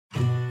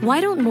Why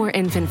don't more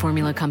infant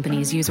formula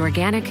companies use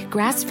organic,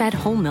 grass-fed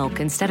whole milk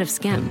instead of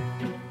skim?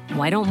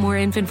 Why don't more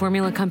infant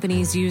formula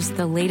companies use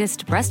the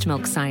latest breast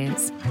milk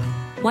science?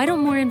 Why don't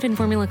more infant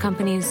formula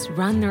companies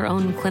run their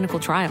own clinical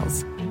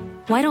trials?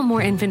 Why don't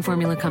more infant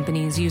formula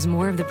companies use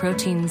more of the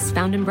proteins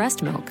found in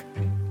breast milk?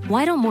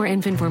 Why don't more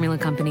infant formula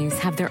companies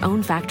have their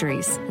own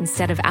factories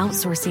instead of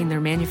outsourcing their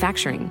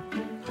manufacturing?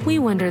 We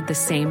wondered the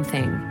same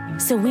thing.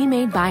 So we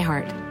made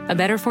ByHeart, a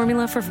better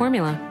formula for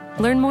formula.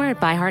 Learn more at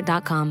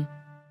byheart.com.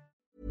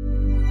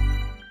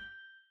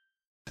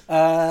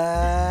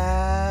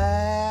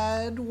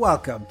 And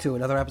welcome to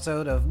another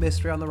episode of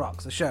Mystery on the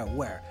Rocks, a show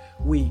where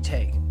we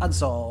take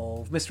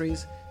unsolved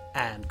mysteries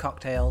and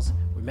cocktails,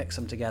 we mix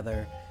them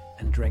together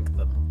and drink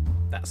them.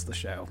 That's the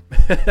show.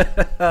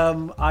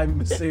 I'm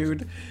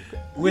Masood.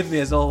 With me,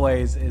 as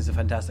always, is the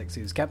fantastic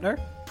Suze Kempner.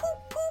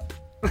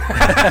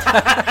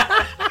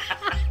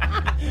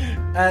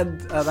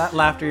 And that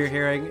laughter you're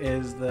hearing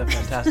is the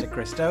fantastic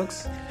Chris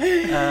Stokes.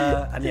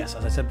 And yes,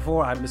 as I said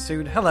before, I'm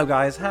Masood. Hello,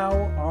 guys. How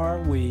are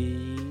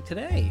we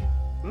today?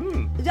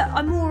 Yeah,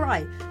 I'm all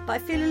right, but I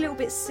feel a little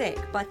bit sick.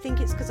 But I think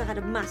it's because I had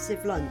a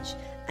massive lunch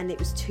and it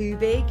was too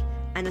big,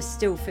 and I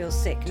still feel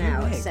sick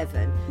now at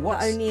 7.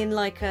 But only in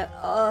like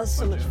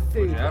so much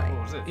food. What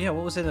was it? Yeah,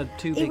 what was in a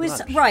too big It was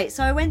lunch? right.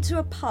 So I went to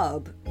a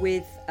pub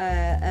with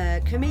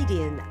a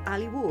comedian,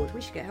 Ali Ward.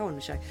 We should get her on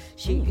the show.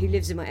 Who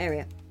lives in my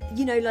area.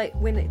 You know, like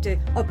when they do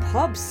a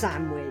pub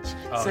sandwich,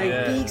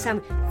 big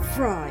sandwich,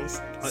 fries,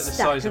 like the stack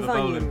size of a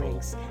bowling onion ball.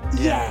 rings.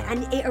 Yeah,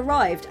 and it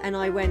arrived, and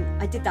I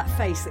did that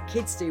face that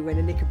kids do when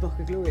a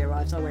Knickerbocker Glory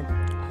arrives. I went,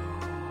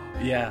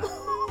 Yeah.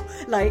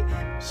 like,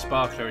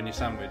 Sparkler in your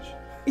sandwich.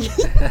 and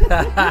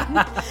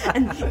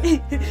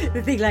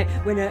the thing, like,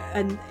 when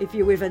if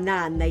you're with a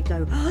nan, they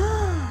go,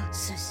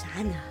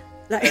 Susanna.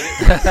 Like,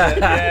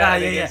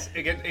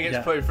 It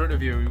gets put in front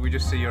of you. We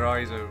just see your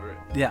eyes over it.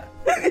 Yeah.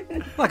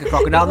 Like a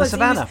crocodile in the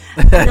savannah.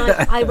 And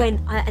I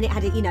went, and it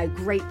had a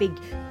great big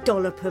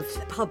dollop of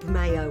pub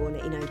mayo on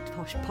it,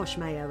 posh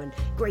mayo, and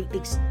great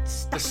big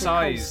stack The of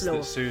size coleslaw.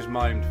 that Sue's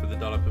mimed for the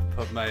dollop of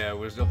pub mayo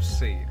was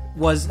obscene. It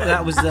was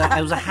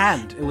a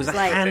hand. It was a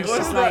Like, hand. it It was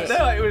was like-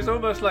 it was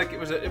almost like it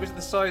was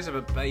the size of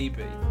a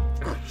baby.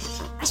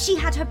 She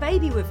had her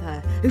baby with her,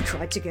 who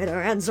tried to get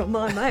her hands on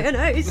my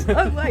mayonnaise.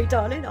 Oh wait,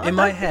 darling. In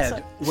my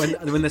head,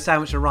 when the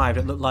sandwich arrived,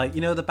 it looked like,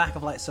 the back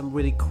of like some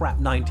really crap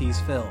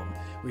 90s film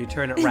where you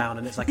turn it around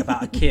and it's like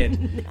about a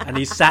kid and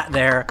he sat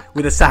there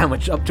with a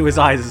sandwich up to his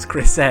eyes, as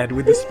Chris said,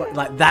 with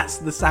like that's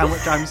the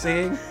sandwich I'm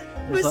seeing.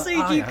 It was Masood,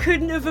 like, oh, you yeah.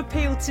 couldn't have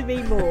appealed to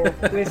me more.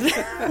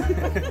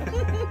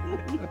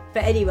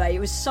 But anyway, it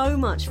was so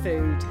much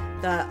food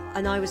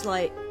and I was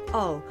like,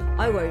 oh,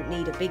 I won't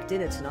need a big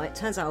dinner tonight.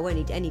 Turns out I won't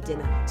need any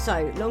dinner.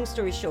 So, long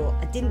story short,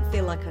 I didn't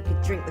feel like I could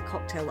drink the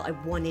cocktail that I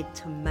wanted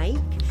to make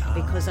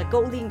because I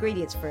got all the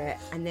ingredients for it,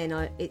 and then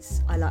I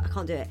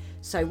can't do it.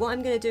 So what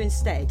I'm going to do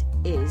instead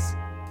is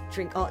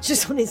drink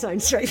Archer's on his own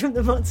straight from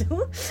the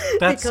bottle.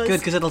 That's good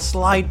because it'll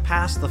slide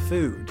past the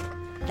food.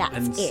 That's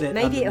and it. sit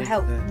Maybe it'll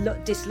help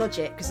underneath dislodge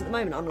it, because at the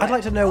moment I'm like, I'd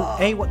like to know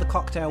what the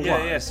cocktail was.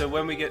 Yeah. So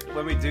when we do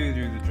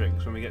the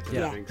drinks, when we get to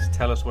the drinks,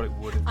 tell us what it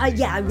would have been.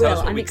 yeah, I Tell will. us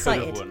what I'm we could have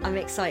excited. won. I'm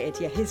excited.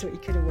 Yeah, here's what you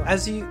could have won.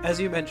 As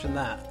you mentioned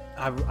that,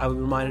 I was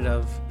reminded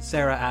of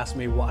Sarah asked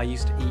me what I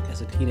used to eat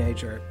as a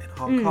teenager in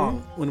Hong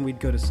Kong when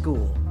we'd go to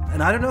school,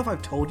 and I don't know if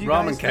I've told you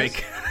Ramen guys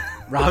cake.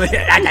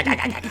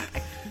 Ramen,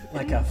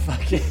 like a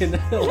fucking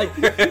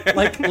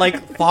like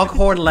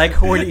foghorn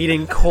leghorn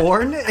eating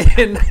corn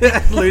in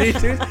Looney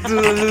Tunes.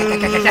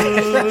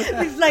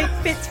 With like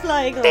bits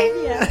flying off.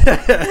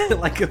 Yeah.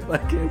 Like a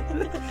fucking.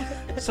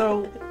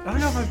 So I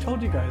don't know if I've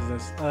told you guys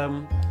this.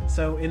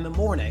 So in the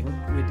morning,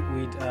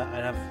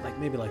 I'd have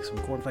maybe some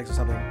cornflakes or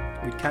something.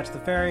 We'd catch the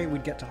ferry,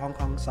 we'd get to Hong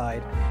Kong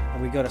side,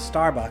 and we'd go to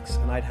Starbucks,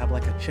 and I'd have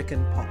like a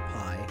chicken pot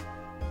pie.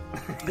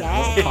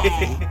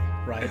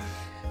 Yeah. Right.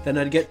 Then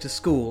I'd get to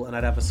school, and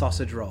I'd have a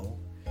sausage roll.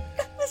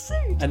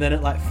 And then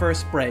at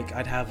first break,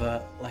 I'd have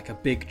a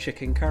big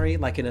chicken curry,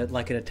 like in a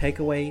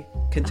takeaway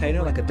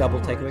container, like a double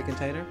takeaway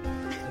container.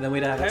 And then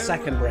we'd have a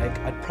second break.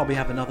 I'd probably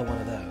have another one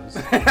of those.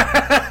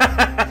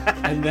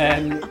 And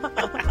then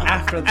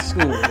after the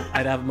school,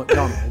 I'd have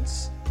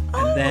McDonald's,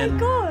 and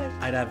then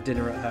I'd have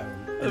dinner at home.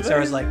 And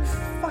Sarah's like,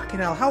 "Fucking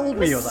hell, how old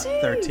were you?" I was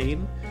like,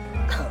 13.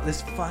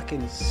 This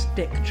fucking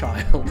stick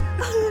child.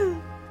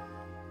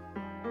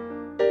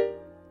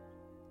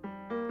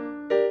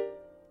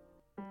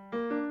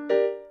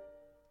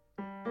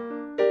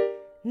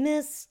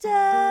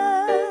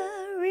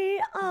 Mystery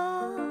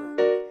on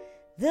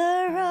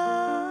the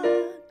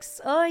rocks,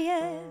 oh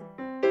yeah.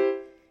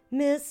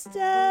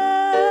 Mystery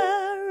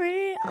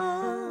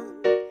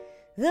on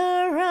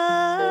the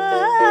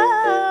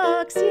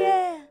rocks,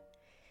 yeah.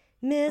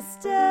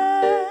 Mystery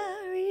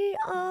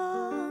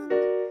on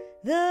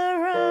the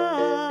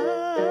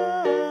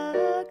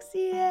rocks,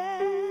 yeah.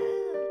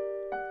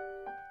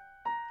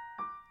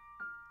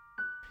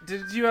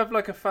 Did you have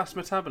a fast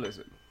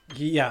metabolism?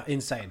 Yeah,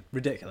 insane,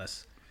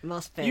 ridiculous.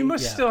 Must be. You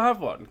must Yeah. still have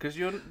one because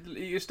you're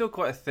still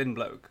quite a thin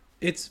bloke.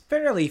 It's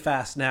fairly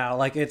fast now.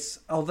 Like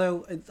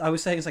I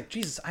was saying, it's like,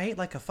 Jesus, I ate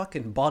like a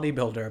fucking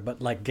bodybuilder,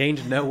 but like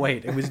gained no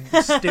weight. It was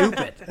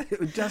stupid. It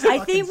was just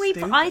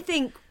I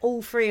think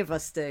all three of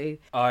us do.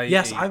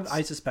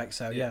 I suspect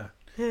so. Yeah.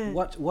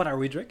 What are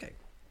we drinking?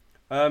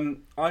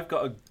 I've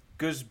got a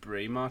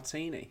gooseberry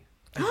martini.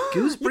 A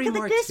gooseberry Look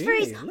at the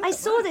martini. gooseberries. I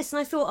saw this and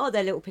I thought,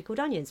 they're little pickled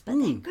onions, but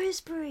they're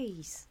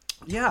gooseberries.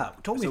 Yeah,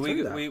 talk me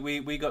through that.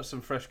 We got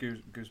some fresh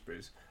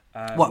gooseberries.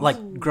 What,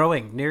 like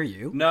growing near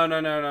you? No.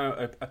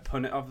 A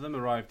punnet of them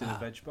arrived in a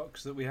veg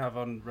box that we have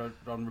on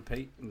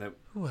repeat. And there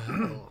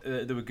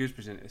were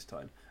gooseberries in it this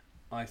time.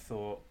 I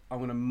thought, I'm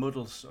going to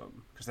muddle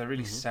some, because they're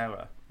really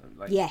sour.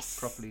 Like, yes.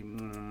 Properly.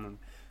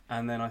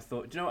 And then I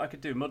thought, do you know what I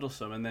could do? Muddle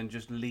some and then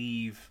just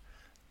leave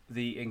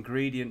the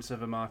ingredients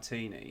of a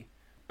martini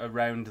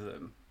around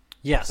them.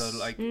 Yes. So,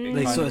 like,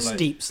 they sort of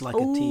steeps like a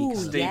tea.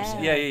 Steeps.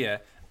 Yeah.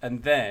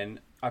 And then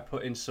I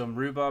put in some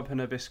rhubarb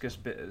and hibiscus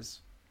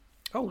bitters.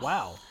 Oh,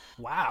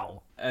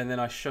 wow. And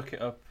then I shook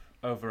it up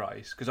over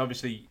ice, because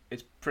obviously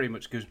it's pretty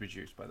much gooseberry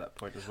juice by that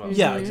point as well.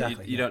 Yeah,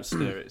 exactly. You don't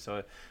stir it.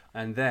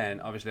 And then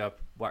obviously I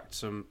whacked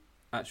some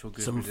actual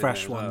gooseberries, some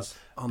fresh ones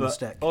on the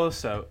stick.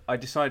 Also, I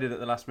decided at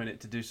the last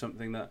minute to do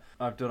something that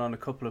I've done on a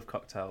couple of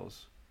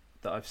cocktails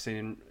that I've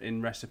seen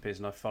in recipes,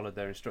 and I've followed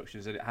their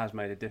instructions, and it has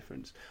made a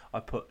difference. I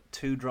put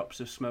 2 drops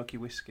of smoky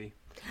whiskey.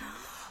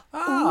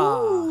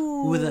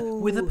 With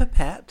a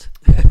pipette.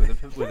 Yes,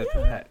 with a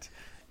pipette.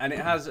 And it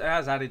has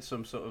added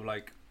some sort of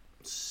like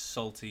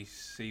salty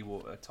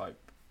seawater type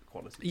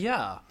quality.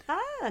 Yeah.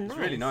 Nice. It's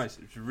really nice.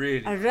 It's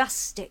really a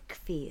rustic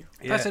feel.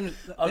 Yeah.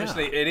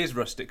 Obviously, it is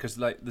rustic because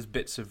like there's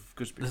bits of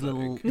gooseberry. There's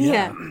little.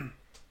 Yeah.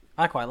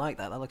 I quite like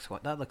that.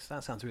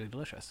 That sounds really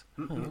delicious.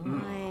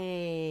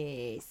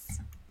 Nice.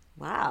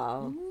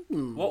 Wow.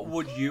 What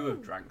would you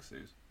have drank,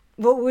 Suze?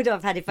 What would I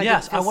have had if I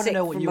didn't feel sick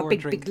from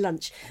a big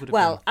lunch?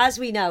 Well, as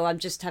we know, I'm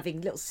just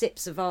having little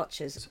sips of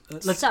Archers.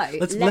 Let's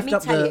lift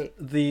up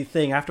the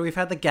thing. After we've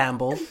had the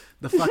gamble,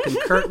 the fucking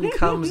curtain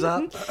comes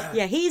up.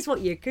 Yeah, here's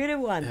what you could have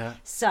won. Yeah.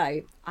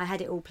 So I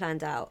had it all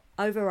planned out.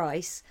 Over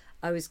ice,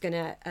 I was going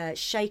to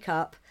shake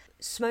up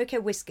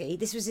Smokehead whiskey.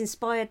 This was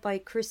inspired by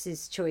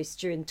Chris's choice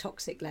during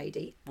Toxic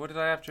Lady. What did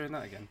I have during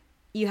that again?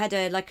 You had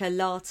a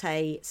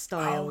latte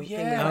style thing.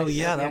 That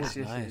was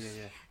nice.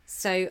 Yeah.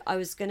 So I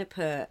was going to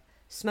put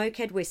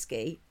Smokehead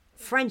whiskey,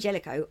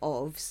 Frangelico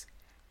Ovs,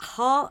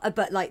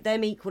 but like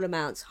them equal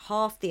amounts,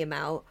 half the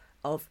amount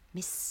of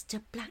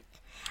Mr.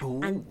 Black,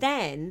 and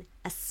then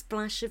a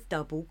splash of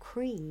double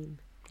cream.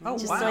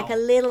 Just like a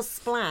little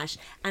splash.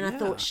 And I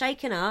thought,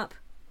 shaken up,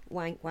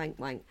 wank,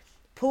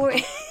 pour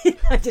it.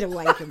 I didn't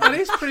wank him. That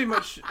is pretty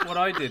much what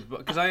I did,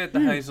 because I had the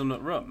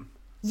hazelnut rum.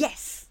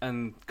 Yes.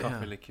 And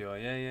coffee liqueur,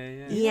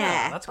 yeah.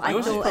 Yeah, that's I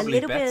yours is thought probably a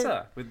little better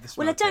bit. with the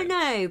Well, I don't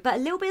Smokehead. know, but a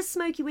little bit of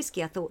smoky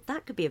whiskey. I thought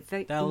that could be a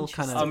very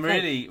interesting. I'm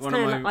really it's kind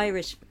of like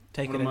Irish.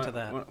 Take it into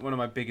that. One of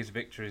my biggest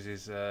victories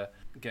is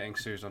getting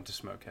Suze onto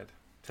Smokehead.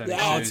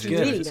 It's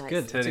really nice.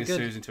 Good. Turning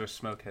Suze into a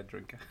Smokehead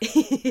drinker.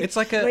 It's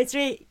like Well, it's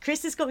really,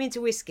 Chris has got me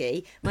into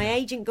whiskey. My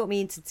agent got me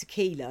into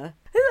tequila.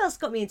 Who else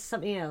got me into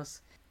something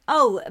else?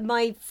 Oh,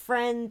 my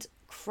friend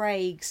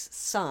Craig's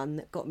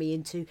son got me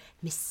into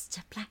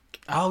Mr. Black.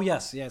 Oh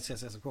yes,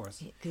 of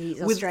course.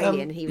 He's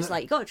Australian. He was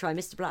like, "You got to try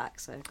Mr. Black,"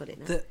 so I got it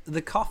now.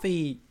 The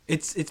coffee,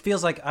 it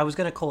feels like I was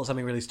going to call it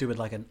something really stupid,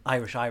 like an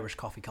Irish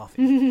coffee,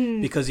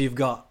 because you've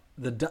got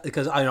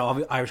because I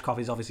know Irish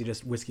coffee is obviously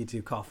just whiskey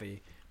to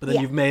coffee, but then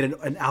you've made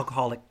an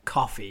alcoholic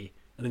coffee.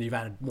 And then you've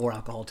added more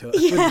alcohol to it.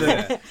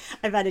 Yeah.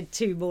 I've added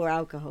 2 more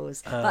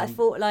alcohols. But I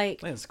thought,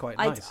 like... It's quite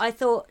nice. I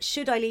thought,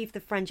 should I leave the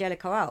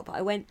Frangelico out? But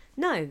I went,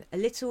 no, a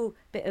little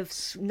bit of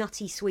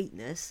nutty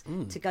sweetness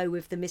to go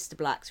with the Mr.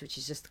 Blacks, which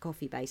is just the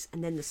coffee base,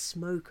 and then the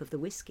smoke of the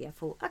whiskey. I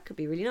thought, that could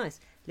be really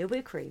nice. A little bit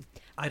of cream.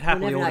 I'd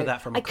happily order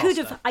that from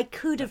Costa. I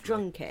could have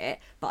drunk it,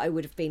 but I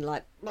would have been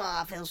like,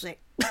 I feel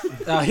sick.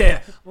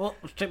 Yeah. Well,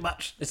 it's too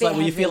much. It's like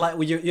when you feel like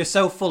you're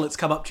so full it's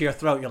come up to your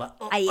throat. You're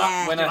like,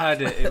 When I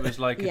had it, it was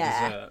like a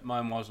dessert.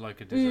 Mine was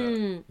like a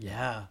dessert.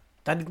 Yeah.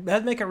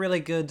 That'd make a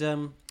really good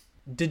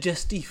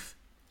digestif,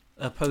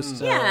 a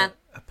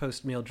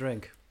post-meal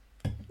drink.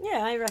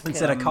 Yeah, I reckon.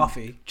 Instead of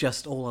coffee,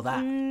 just all of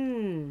that.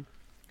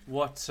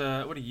 What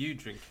are you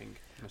drinking?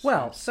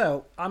 Well,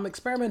 so I'm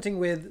experimenting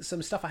with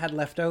some stuff I had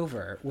left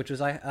over, which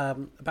was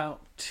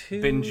about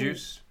 2 bin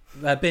juice,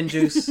 a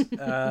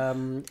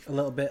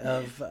little bit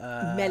of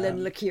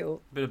melon liqueur, a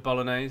bit of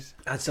bolognese,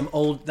 and some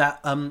old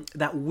that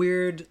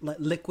weird like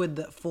liquid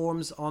that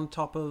forms on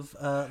top of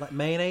like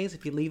mayonnaise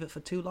if you leave it for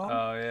too long.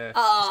 Oh yeah.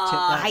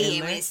 Oh, I hate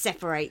it when it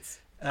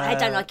separates. I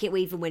don't like it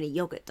even when a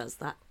yogurt does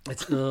that.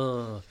 It's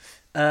so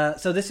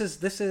this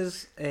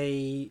is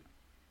a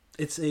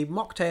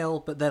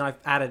mocktail, but then I've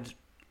added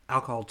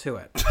alcohol to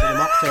it. So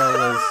the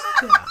mocktail is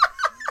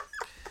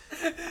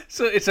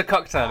So it's a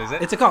cocktail, is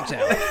it? It's a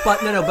cocktail, but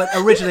but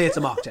originally it's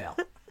a mocktail.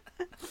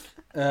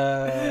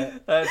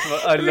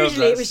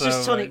 Originally it was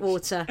just tonic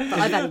water, but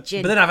I've added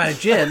gin. But then I've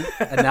added gin,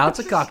 and now it's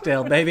a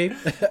cocktail, baby.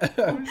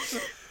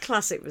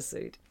 Classic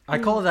Masood. I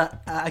call it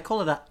a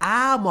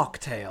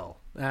mocktail.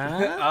 That's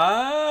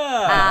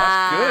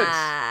good.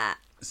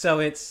 So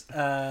it's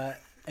a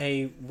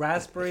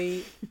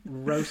raspberry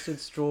roasted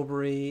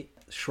strawberry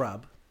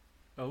shrub.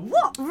 Oh.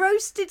 What?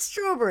 Roasted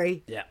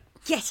strawberry? Yeah.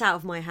 Get out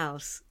of my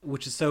house.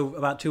 Which is so.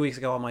 About 2 weeks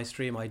ago on my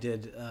stream, I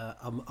did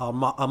on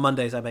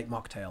Mondays I make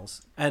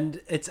mocktails, and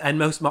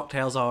most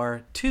mocktails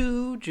are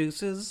 2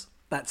 juices.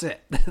 That's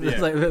it.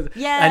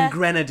 Yeah. And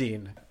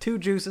grenadine. 2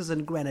 juices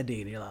and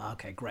grenadine. You're like,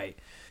 okay, great.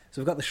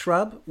 So we've got the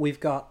shrub. We've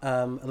got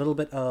a little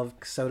bit of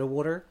soda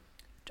water.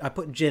 I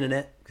put gin in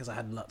it because I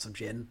had lots of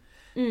gin,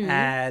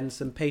 and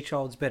some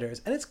Peychaud's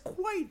bitters, and it's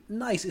quite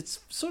nice. It's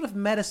sort of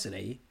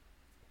medicine-y.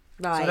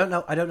 Right.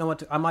 So I don't know what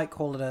to. I might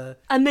call it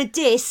a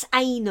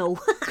medicinal.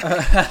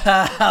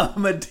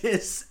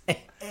 medicinal.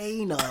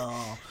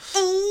 Anal.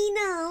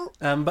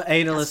 But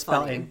anal That's is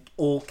spelled funny. in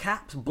all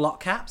caps,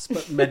 block caps,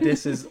 but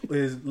medis is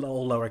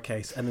all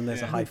lowercase, and then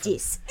there's a hyphen.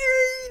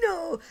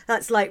 Medicinal.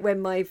 That's like when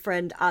my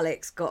friend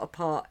Alex got a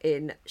part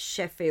in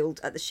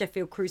Sheffield at the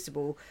Sheffield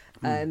Crucible.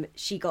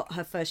 She got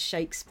her first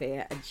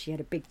Shakespeare, and she had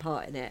a big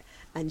part in it.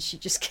 And she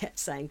just kept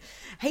saying,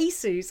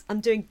 "Jesus, I'm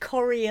doing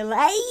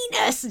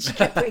Coriolanus," and she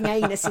kept putting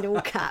anus in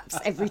all caps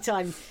every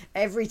time.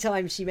 Every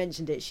time she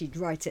mentioned it, she'd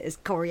write it as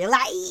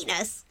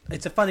Coriolanus.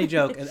 It's a funny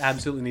joke. It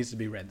absolutely needs to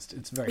be rinsed.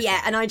 It's very Yeah,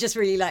 funny. and I just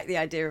really like the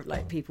idea of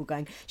like people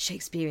going,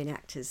 Shakespearean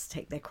actors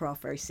take their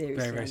craft very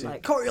seriously. Very, very I'm seriously.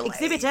 like,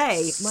 Coriolanus. Exhibit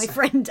A, my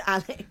friend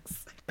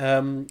Alex.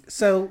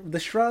 So the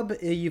shrub,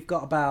 you've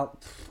got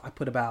I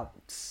put about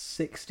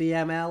 60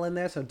 ml in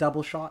there, so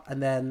double shot,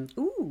 and then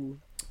Ooh.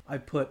 I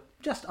put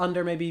just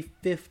under maybe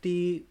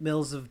 50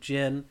 mils of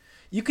gin.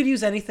 You could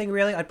use anything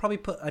really. I'd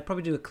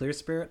probably do a clear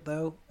spirit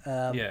though.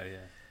 Yeah.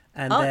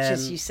 And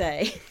Archers, then, you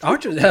say.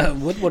 Archers.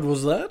 What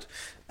was that?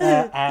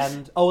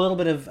 And a little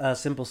bit of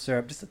simple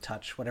syrup, just a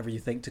touch, whatever you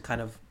think to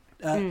kind of.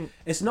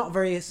 It's not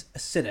very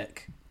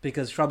acidic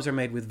because shrubs are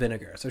made with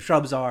vinegar. So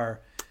shrubs are,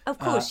 Of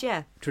course,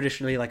 yeah.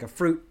 traditionally like a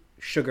fruit,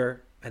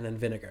 sugar, and then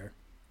vinegar.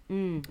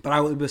 But I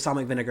went with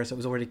balsamic vinegar, so it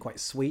was already quite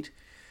sweet.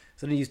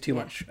 So I didn't use too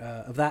much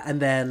of that. And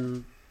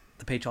then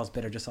the Peychaud's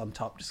bitter just on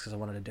top, just because I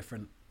wanted a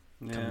different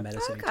kind of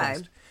medicine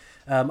taste.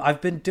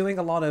 I've been doing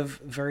a lot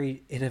of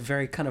in a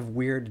very kind of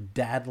weird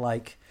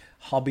dad-like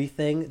hobby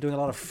thing, doing a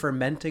lot of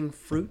fermenting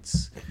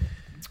fruits.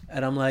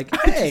 And I'm like,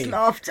 I hey. just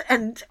laughed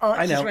and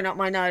I know. just went up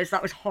my nose.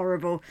 That was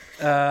horrible.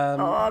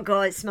 Oh,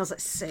 God, it smells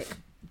like sick.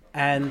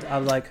 And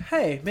I'm like,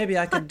 hey, maybe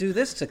I could do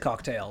this to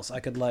cocktails.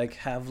 I could like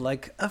have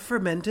like a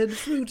fermented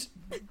fruit,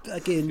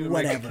 fucking Make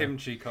whatever. a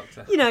kimchi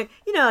cocktail. You know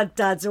how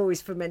Dad's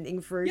always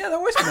fermenting fruit. Yeah, they're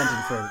always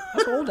fermenting fruit.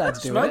 That's what all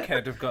dads do. Isn't it?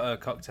 Smokehead have got a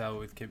cocktail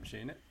with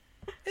kimchi in it.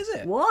 Is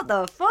it? What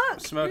the fuck?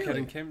 Smokehead Really?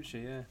 and kimchi,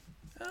 yeah.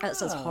 That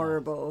sounds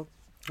horrible.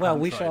 Well,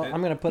 haven't we tried shall. it.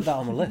 I'm going to put that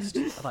on the list.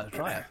 I'd like to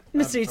try it.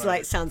 Masood's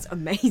like, sounds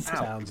amazing.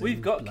 Sounds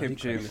We've got bloody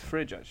kimchi in great. the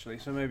fridge, actually,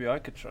 so maybe I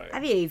could try it.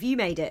 Have you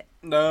made it?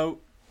 No.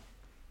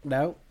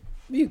 No,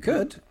 you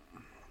could.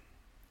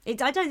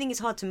 I don't think it's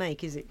hard to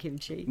make, is it,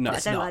 kimchi? No, I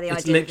it's don't not. like the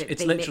It's idea of it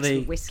it's being mixed literally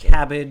with whiskey.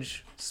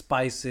 cabbage,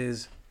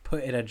 spices,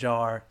 put in a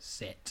jar,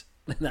 sit.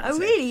 That's Oh, it.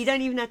 really? You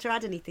don't even have to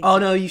add anything? Oh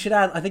to no, it? you should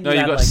add. I think No, you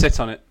you've add, got like, to sit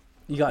on it.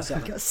 You got to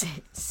You've got to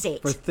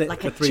sit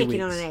like for a 3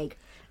 chicken on weeks. an egg.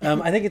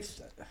 I think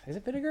it's. Is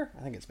it vinegar?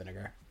 I think it's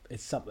vinegar.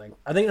 It's something.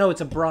 I think no,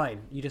 it's a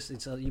brine.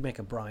 You make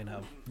a brine out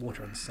of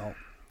water and salt,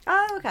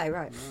 Oh, okay,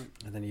 right.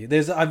 and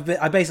then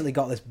I basically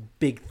got this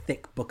big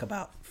thick book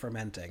about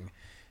fermenting,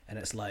 and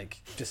it's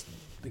like just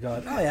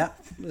going, oh yeah,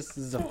 this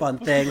is a fun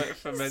thing.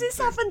 Does this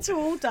happen to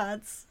all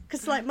dads?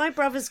 Because like my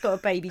brother's got a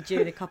baby due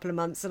in a couple of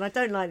months, and I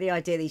don't like the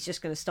idea that he's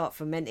just going to start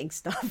fermenting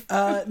stuff.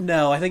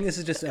 No, I think this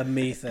is just a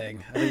me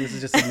thing. I think this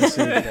is just a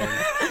Masood thing.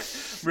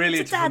 Really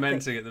It's into a dad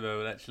fermenting at the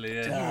moment, actually.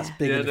 Yeah, Yeah, it's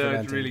big yeah, into no, it's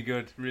fermenting. really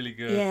good, really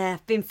good. Yeah,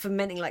 I've been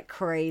fermenting like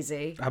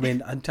crazy. I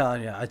mean, I'm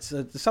telling you, it's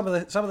some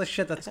of the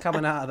shit that's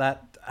coming out of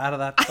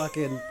that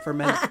fucking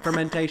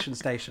fermentation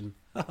station.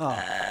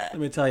 Let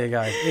me tell you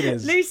guys, it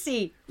is.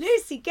 Lucy,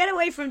 get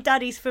away from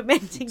Daddy's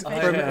fermenting.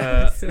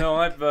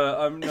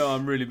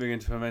 I'm really big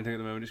into fermenting at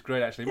the moment. It's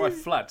great, actually. My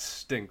flat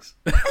stinks.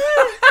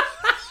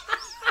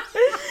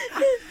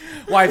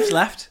 Wife's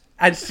left,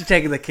 and she's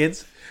taking the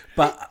kids,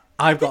 but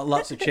I've got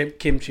lots of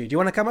kimchi. Do you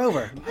want to come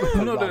over?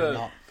 No, Rather no.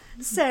 not.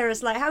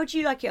 Sarah's like, how would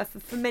you like it if I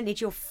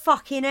fermented your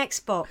fucking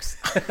Xbox?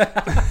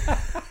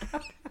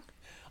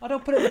 I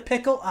don't put it in a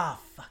pickle. Ah,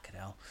 fucking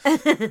hell.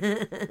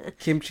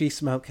 Kimchi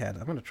smokehead.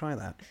 I'm going to try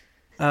that.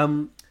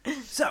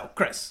 So,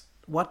 Chris,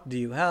 what do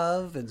you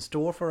have in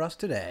store for us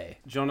today?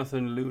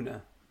 Jonathan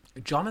Luna.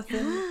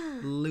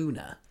 Jonathan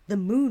Luna. The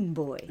Moon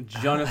Boy.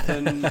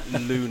 Jonathan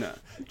Luna.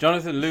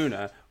 Jonathan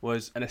Luna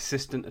was an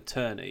assistant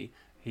attorney.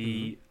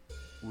 He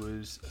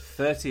was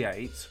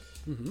 38,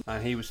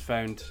 and he was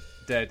found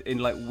dead in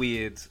like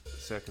weird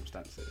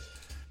circumstances.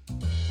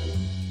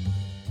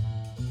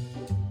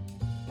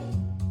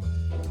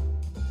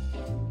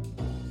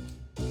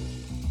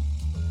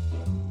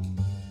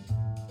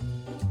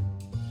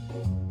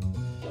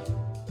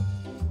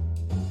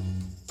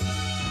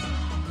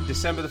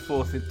 December the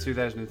 4th,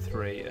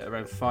 2003, at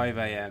around 5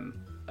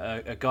 a.m.,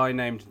 a guy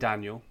named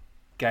Daniel,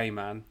 gay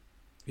man,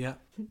 Yeah.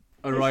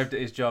 arrived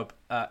at his job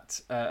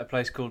at a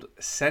place called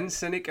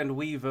Sensenik and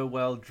Weaver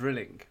Well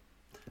Drilling.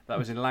 That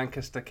was in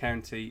Lancaster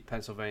County,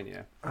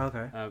 Pennsylvania,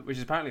 Okay. which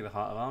is apparently the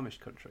heart of Amish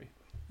country.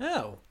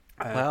 Oh.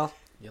 Well,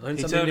 you learn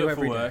He something turned new up for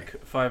every work day.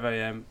 at 5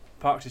 a.m.,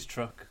 parked his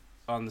truck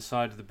on the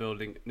side of the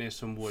building near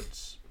some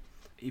woods.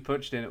 He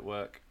punched in at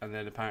work, and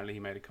then apparently he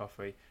made a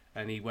coffee,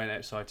 and he went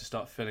outside to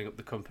start filling up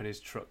the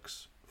company's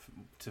trucks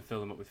to fill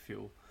them up with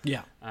fuel.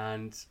 Yeah.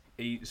 And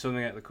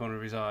something out the corner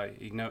of his eye,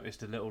 he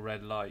noticed a little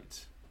red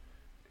light.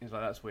 He was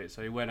like, that's weird.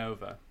 So he went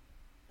over,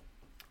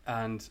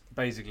 and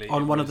basically...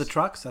 On one of the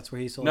trucks? That's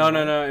where he saw No.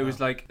 it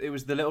It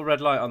was the little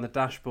red light on the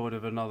dashboard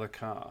of another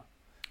car.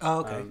 Oh,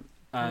 okay.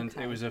 And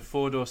it was a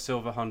 4-door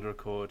silver Honda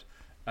Accord,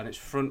 and its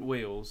front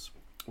wheels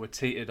were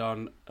teetered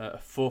on a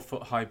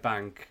 4-foot high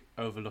bank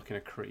overlooking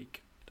a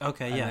creek.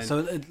 Okay, and yeah. then-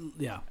 So,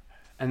 yeah.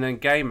 And then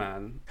Gay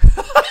Man...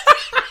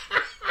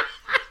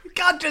 You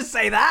can't just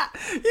say that.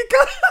 You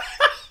can't.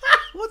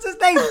 What's his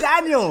name?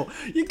 Daniel.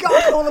 You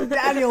can't call him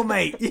Daniel,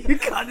 mate. You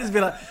can't just be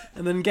like,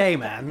 and then Gay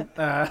Man.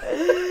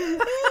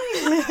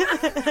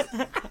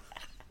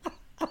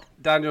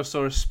 Daniel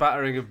saw a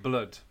spattering of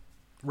blood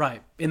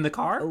Right. In the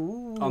car?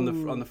 on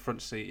the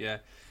front seat, yeah.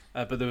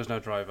 But there was no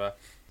driver.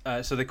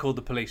 So they called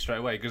the police straight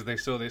away because they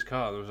saw this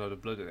car, there was a lot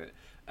of blood in it.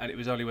 And it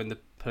was only when the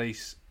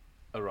police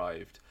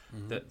arrived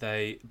that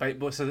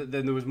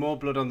then there was more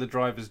blood on the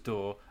driver's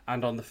door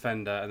and on the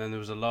fender, and then there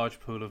was a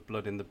large pool of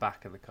blood in the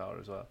back of the car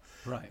as well.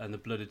 Right. And the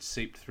blood had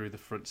seeped through the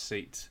front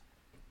seat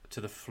to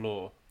the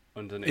floor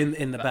underneath.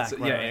 In the back, right,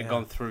 Yeah, right, it had yeah.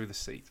 gone through the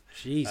seat.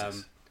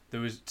 Jesus. There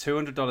was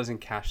 $200 in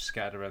cash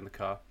scattered around the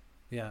car.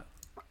 Yeah.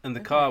 And the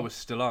car was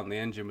still on. The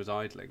engine was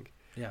idling.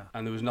 Yeah.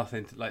 And there was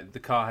nothing the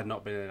car had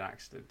not been in an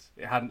accident.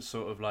 It hadn't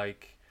sort of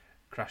like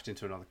crashed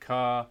into another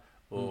car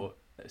or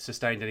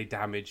sustained any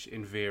damage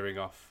in veering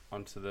off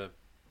onto the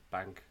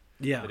bank.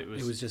 Yeah. But It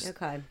was just.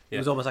 Okay. It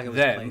was almost like it was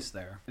Then- placed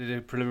there. They did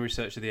a preliminary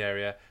search of the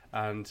area,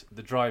 and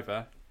the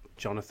driver,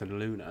 Jonathan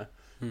Luna,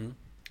 Hmm.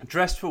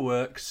 dressed for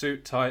work,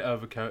 suit, tie,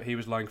 overcoat. He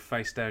was lying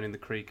face down in the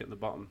creek at the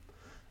bottom.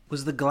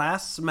 Was the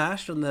glass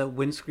smashed on the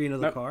windscreen of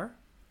the Nope. car?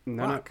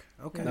 No, Fuck.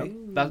 Okay.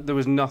 there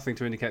was nothing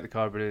to indicate the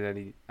car had been in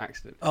any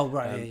accident. Oh,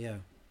 right. Yeah.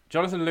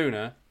 Jonathan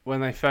Luna,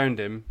 when they found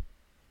him,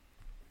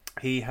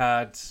 he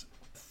had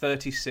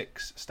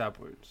 36 stab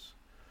wounds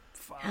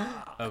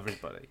over his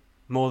body.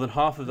 More than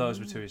half of those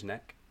were to his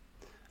neck.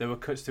 There were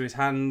cuts to his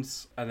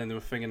hands, and then there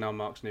were fingernail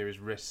marks near his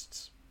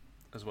wrists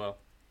as well.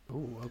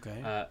 Oh,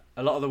 okay.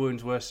 A lot of the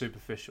wounds were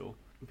superficial,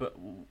 but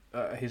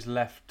his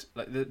left,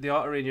 like the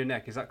artery in your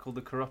neck, is that called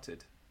the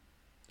carotid?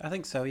 I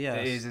think so, yeah.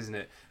 It is, isn't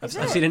it? I've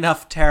seen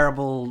enough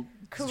terrible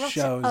Carotid.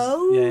 shows.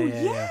 Oh,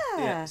 yeah.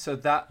 Yeah. So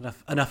that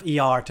Enough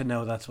ER to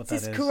know that's what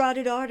It's that his is.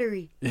 carotid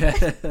artery. Yeah.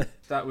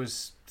 that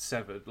was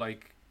severed,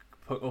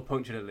 or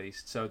punctured at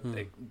least. So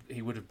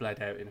he would have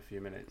bled out in a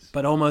few minutes.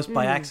 But almost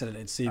by accident,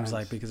 it seems And,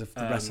 like, because if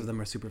the rest of them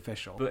are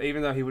superficial. But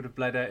even though he would have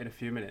bled out in a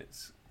few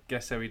minutes,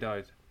 guess how he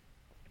died?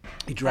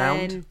 He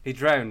drowned Then He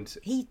drowned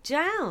he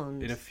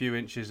drowned. in the few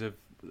inches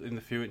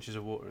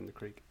of water in the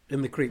creek.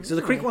 in the creek. So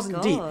the Oh creek my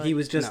wasn't deep. God. He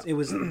was just. No. It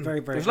was very,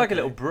 very. It was like a okay.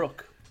 little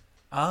brook.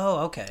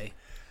 Oh, okay.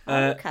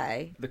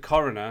 Okay. The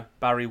coroner,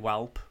 Barry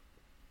Walp.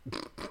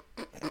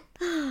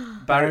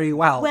 Very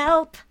well.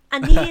 Welp, I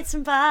need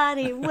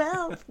somebody.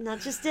 Welp, not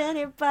just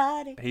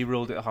anybody. He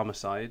ruled it a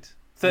homicide.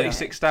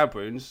 36 stab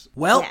wounds.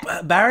 Well,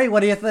 Yeah. Barry,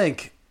 what do you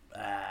think?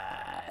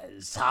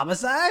 It's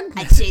homicide.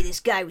 I'd say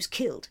this guy was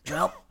killed.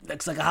 Well,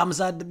 looks like a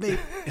homicide to me.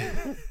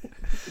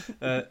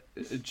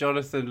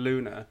 Jonathan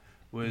Luna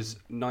was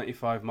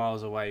 95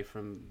 miles away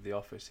from the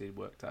office he'd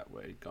worked at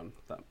where he'd gone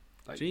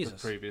the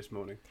Jesus. previous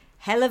morning.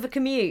 Hell of a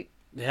commute.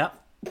 Yep.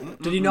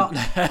 Did he not?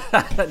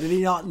 Did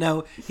he not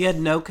know? He had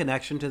no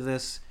connection to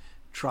this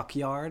truck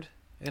yard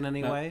in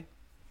any No. way.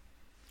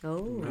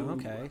 Oh. Oh,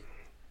 okay.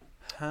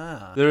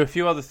 Huh. There are a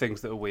few other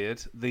things that are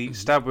weird. The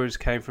stab wounds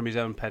came from his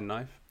own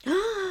penknife,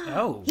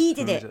 Oh. He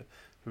did it.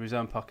 from his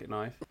own pocket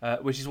knife,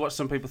 which is what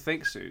some people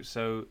think, Sue.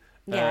 So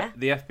Yeah.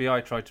 the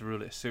FBI tried to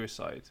rule it a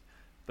suicide,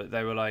 but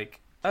they were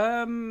like,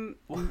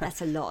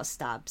 That's a lot of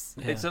stabs.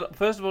 Yeah.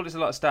 first of all, it's a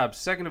lot of stabs.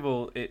 Second of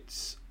all,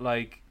 it's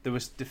like there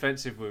was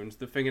defensive wounds,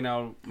 the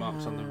fingernail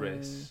marks on the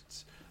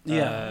wrists.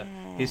 Yeah.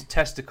 His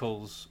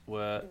testicles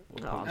were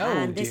Oh, punctured,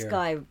 man, this dear.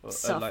 guy like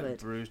suffered.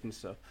 bruised and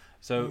stuff.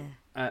 So,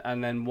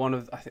 and then one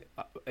of, I think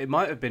it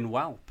might have been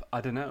Walp,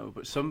 I don't know,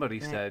 but somebody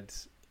said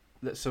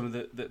that some of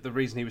the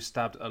reason he was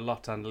stabbed a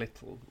lot and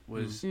little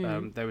was they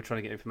were trying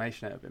to get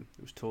information out of him.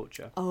 It was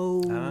torture.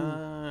 Oh.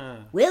 Ah.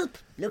 Welp,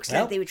 looks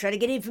Well. like they were trying to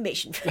get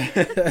information.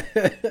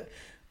 I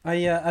thought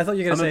you were I'm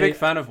gonna a say big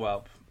fan of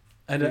Walp.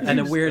 and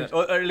a weird.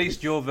 or at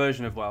least your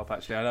version of Walp.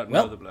 Actually, I don't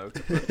know Well. the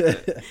bloke.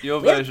 But, your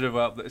version of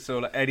Walp that's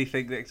all like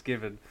anything that's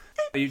given.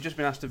 You've just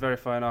been asked to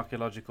verify an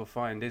archaeological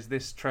find. Is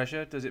this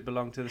treasure? Does it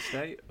belong to the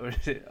state, or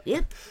is it?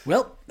 Yep.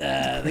 Well,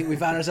 I think we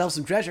found ourselves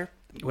some treasure.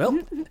 Well,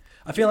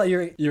 I feel like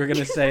you were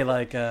gonna say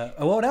like,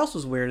 what else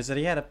was weird is that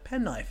he had a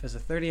penknife as a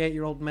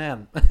 38-year-old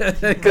man,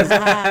 because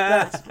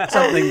that's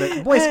something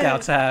that Boy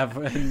Scouts have.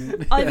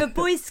 And, Either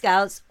Boy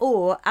Scouts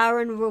or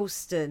Aaron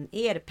Ralston.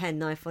 He had a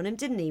penknife on him,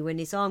 didn't he, when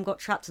his arm got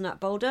trapped on that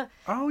boulder?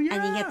 oh yeah,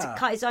 And he had to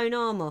cut his own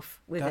arm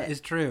off with That it.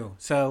 is true.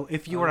 So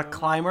if you were a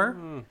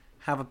climber,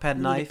 have a pen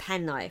You need a knife,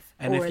 penknife,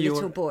 and or if a you're-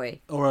 little boy.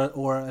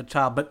 or a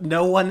child, but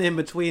no one in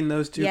between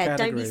those two Yeah,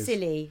 categories. don't be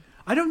silly.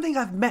 I don't think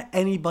I've met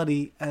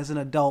anybody as an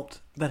adult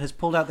that has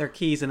pulled out their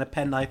keys and a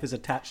penknife is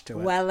attached to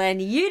it. Well,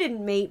 then you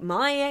didn't meet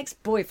my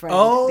ex-boyfriend.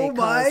 Oh, because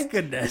my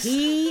goodness.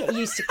 He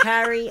used to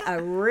carry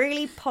a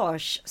really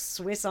posh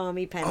Swiss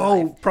Army penknife.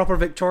 Oh, proper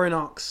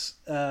Victorinox.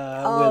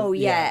 Oh,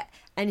 yeah.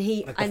 And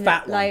he like the and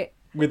fat like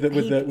one with the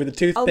he-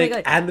 toothpick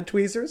God. and the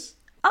tweezers.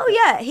 Oh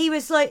yeah, he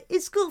was like,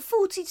 it's got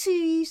 42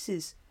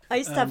 uses. I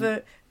used to have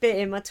a bit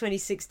in my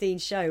 2016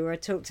 show where I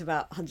talked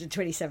about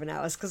 127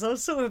 Hours because I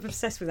was sort of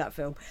obsessed with that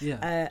film.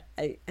 Yeah.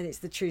 And it's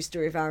the true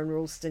story of Aaron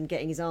Ralston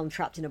getting his arm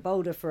trapped in a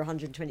boulder for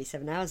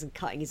 127 hours and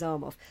cutting his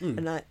arm off.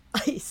 And I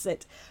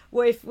said,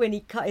 what if when he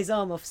cut his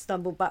arm off,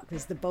 stumbled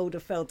backwards, the boulder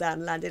fell down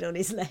and landed on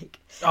his leg?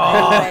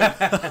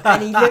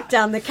 And he looked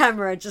down the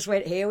camera and just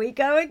went, here we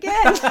go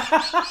again.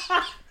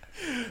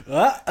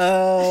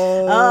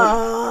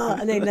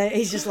 And then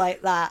he's just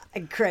like that,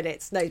 and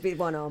credits. No, with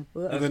one arm.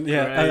 And then, Great.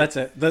 that's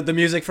it. The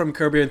music from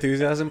Curb Your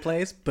Enthusiasm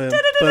plays. Boom,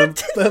 boom,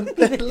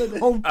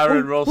 boom.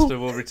 Aaron Ralston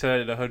will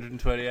return in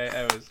 128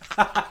 hours.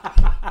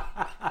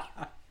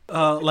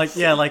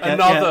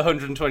 Another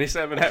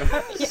 127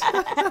 hours.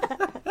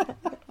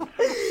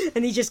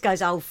 And he just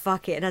goes, oh,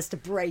 fuck it, and has to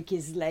break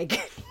his leg.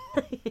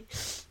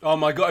 Oh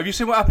my god, have you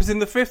seen what happens in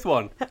the fifth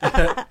one?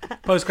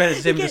 Post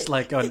credits, him just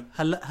like going,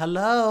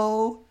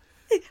 hello.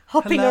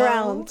 Hopping Hello?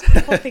 around.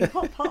 Hopping,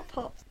 hop, hop,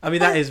 hop. I mean,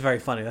 that is very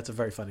funny. That's a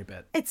very funny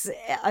bit.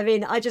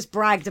 I just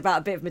bragged about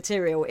a bit of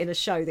material in a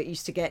show that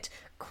used to get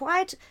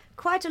quite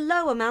a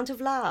low amount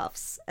of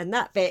laughs. And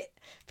that bit,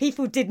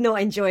 people did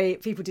not enjoy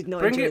Bring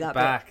it that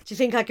back. bit. Do you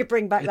think I could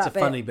bring back It's that a bit?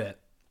 funny bit.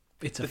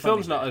 It's a The funny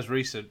film's not bit. as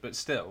recent, but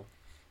still.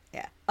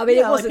 Yeah. I mean,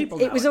 Yeah, it like, wasn't. people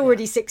It know was it,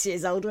 already 6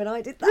 years old when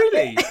I did that.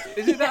 Really? bit.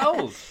 Is it that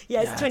old?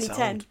 Yeah, Yeah, it's it's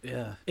 2010. old.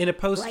 Yeah. In a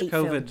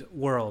post-COVID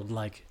world,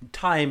 like,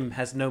 time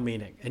has no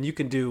meaning, and you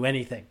can do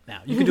anything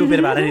now. You can do a bit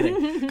about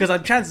anything. Because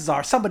chances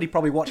are somebody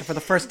probably watched it for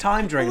the first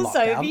time during Also,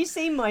 lockdown. have you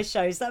seen my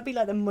shows? That'd be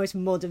like the most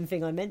modern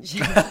thing I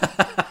mentioned.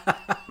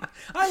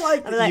 I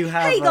like that Like, you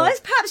have... hey guys,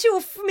 perhaps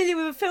you're familiar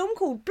with a film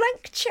called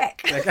Blank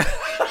Check.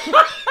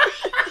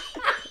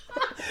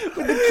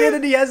 with the kid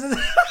and he has his...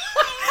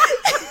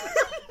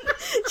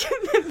 Do you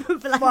remember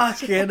Blank Check?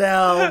 Fucking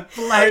hell.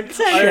 Blank check.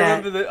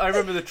 I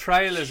remember the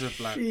trailers of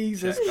Blank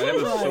Jesus Check. I never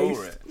saw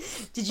Christ.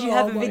 it. Did you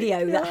have a my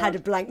video that had a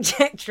Blank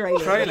Check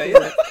trailer? Trailer, yeah.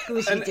 Of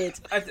course you And did.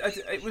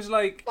 it was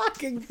like...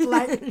 Fucking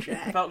blank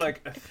check. Felt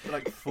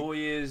like 4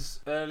 years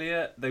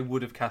earlier they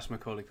would have cast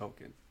Macaulay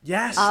Culkin.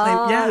 Yes.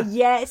 Oh, yeah.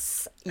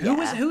 yes.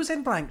 Who's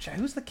in Blank Check?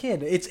 Who's the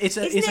kid? It's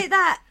Isn't it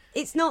that?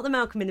 It's not the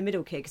Malcolm in the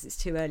Middle kid because it's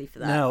too early for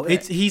that. No, but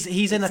it's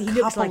he's in a he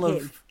looks couple like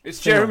of... him. It's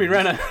Jeremy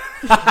films. Renner.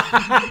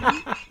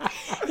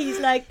 He's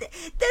like,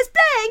 this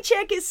blank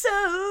check is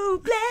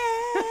so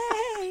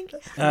blank.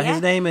 Yeah?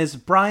 His name is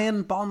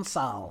Brian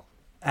Bonsall,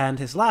 and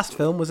his last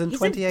film was in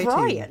Is it 2018.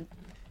 Brian?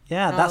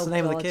 Yeah, that's Oh, the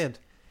name of the God. kid.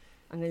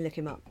 I'm going to look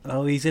him up.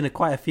 Oh, he's in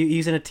quite a few.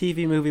 He's in a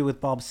TV movie with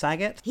Bob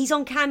Saget. He's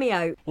on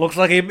Cameo. Looks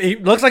like he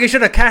looks like he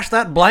should have cashed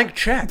that blank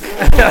check.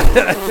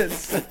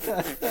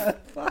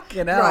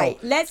 Fucking hell. Right,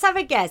 let's have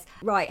a guess.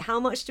 Right,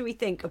 how much do we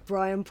think of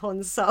Brian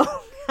Ponsall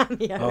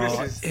Cameo? Oh,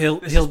 This he'll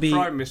is be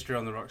prime Mystery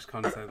on the Rocks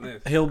content.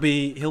 This. he'll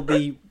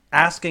be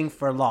asking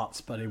for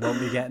lots, but he won't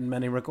be getting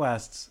many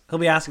requests. He'll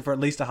be asking for at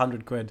least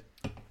 100 quid.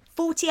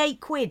 48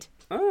 quid.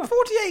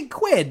 48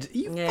 quid? Are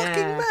you Yeah.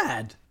 fucking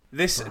mad?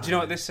 This. Do you know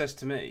what this says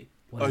to me?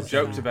 What I does it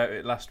joked say? about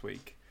it last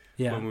week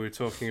Yeah. when we were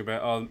talking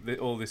about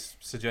all this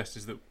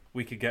suggested that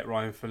we could get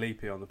Ryan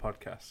Phillippe on the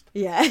podcast.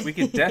 Yeah. We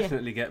could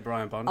definitely get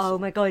Brian Bonsall. Oh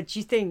my God, do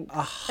you think?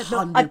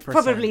 100%.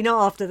 Probably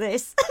not after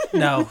this.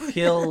 No,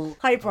 he'll...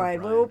 Hi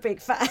Brian, we're all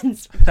big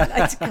fans. Would you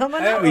like to come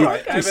on our We- podcast? How We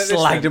about this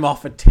slagged then? him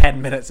off for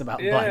 10 minutes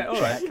about Yeah, blank all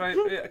check. right.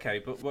 Fine. Yeah,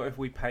 okay, but what if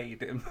we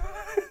paid him?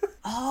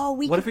 Oh,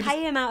 we What could if we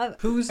pay him out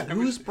of... Who's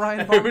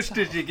Brian How much Bonsall?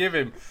 did you give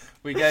him?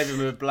 We gave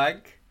him a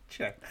blank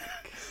check.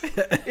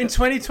 In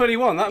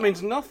 2021, that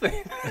means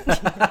nothing.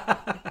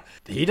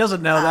 He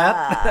doesn't know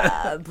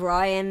that.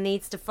 Brian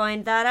needs to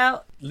find that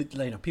out.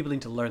 People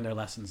need to learn their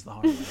lessons the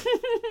hard way.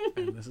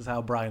 And this is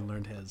how Brian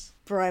learned his.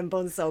 Brian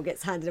Bonsall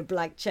gets handed a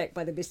blank check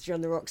by the Mystery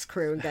on the Rocks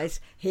crew and goes,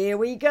 here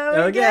we go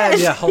Oh, again.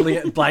 yeah, holding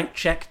it blank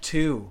check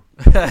 2.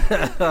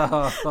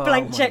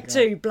 Blank check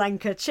 2,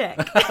 blanker check.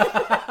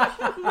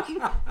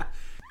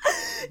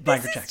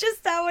 Blank This check. is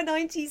just our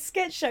 90s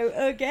sketch show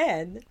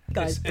again.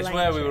 Guys, It's blank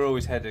where we check. were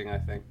always heading, I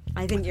think.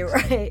 I think you're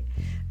right.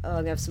 Oh, I'm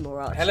going to have some more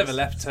arches. Hell of a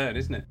left turn,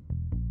 isn't it?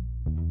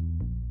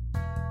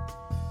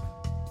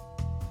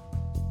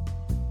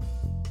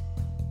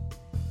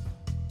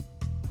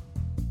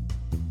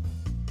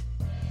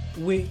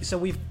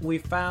 We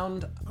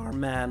found our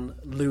man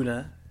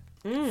Luna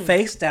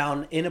face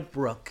down in a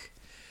brook.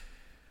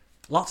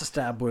 Lots of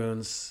stab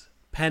wounds,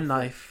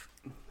 penknife.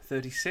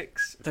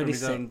 36 from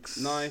his own 36.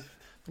 knife.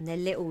 And they're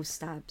little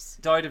stabs.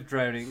 Died of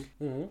drowning.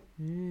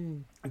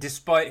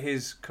 Despite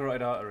his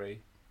carotid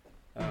artery.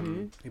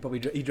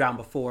 He drowned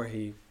before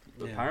he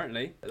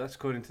Apparently, that's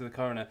according to the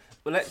coroner.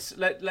 But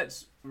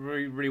let's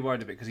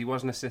rewind a bit because he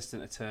was an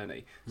assistant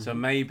attorney. So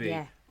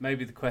maybe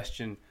the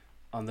question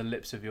on the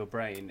lips of your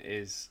brain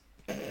is,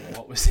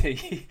 what was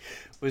he?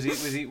 was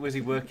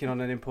he working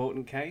on an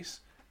important case?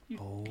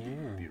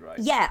 You'd be right.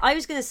 Yeah, I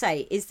was going to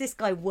say, is this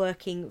guy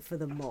working for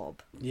the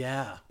mob?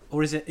 Yeah.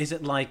 Or is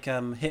it like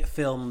hit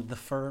film The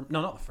Firm?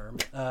 No, not The Firm.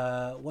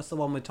 What's the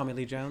one with Tommy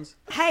Lee Jones?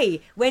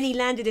 Hey, when he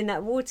landed in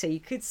that water, you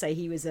could say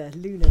he was a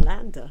lunar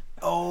lander.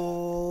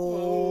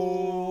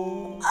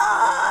 Oh.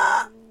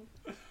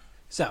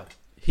 So,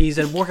 he's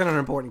working on an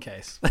important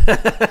case.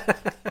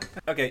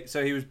 Okay,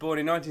 so he was born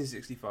in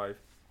 1965.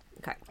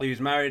 Okay. He was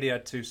married, he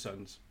had 2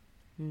 sons.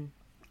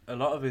 A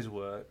lot of his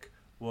work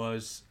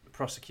was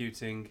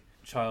prosecuting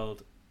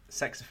child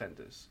sex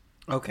offenders.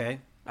 Okay.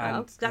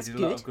 And that's he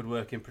did a lot of good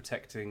work in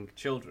protecting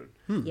children.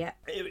 Yeah.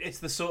 It's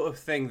the sort of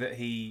thing that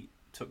he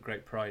took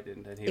great pride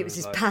in. And It was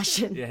his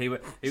passion. Yeah, he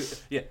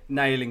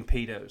nailing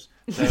pedos.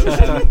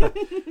 So,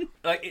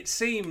 like, it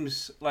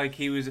seems like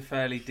he was a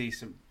fairly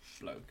decent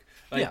bloke.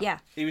 Like,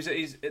 he's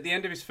at the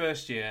end of his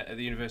first year at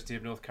the University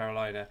of North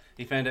Carolina.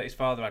 He found out his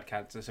father had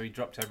cancer, so he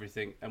dropped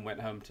everything and went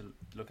home to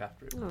look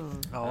after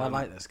him. I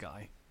like this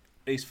guy.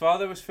 His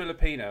father was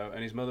Filipino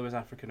and his mother was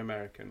African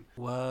American.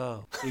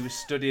 Whoa. He was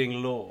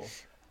studying law,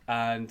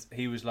 and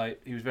he was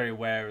very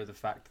aware of the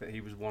fact that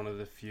he was one of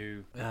the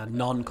few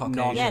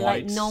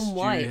non-Caucasian,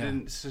 non-white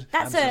students.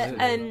 That's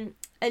like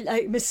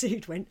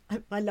Masood went.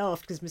 I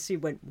laughed because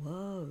Masood went,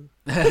 "Whoa!"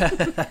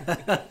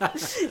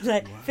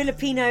 Like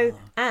Filipino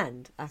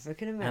and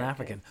African American. And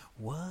African.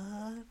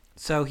 What?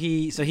 So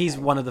he's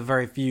one of the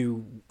very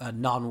few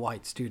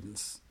non-white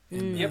students.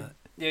 Yeah.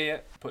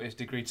 Put his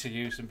degree to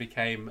use and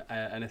became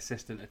an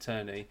assistant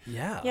attorney.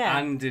 Yeah.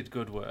 And did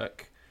good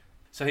work.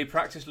 So he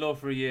practiced law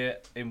for a year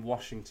in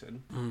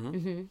Washington,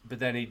 but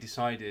then he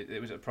decided,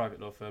 it was a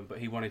private law firm, but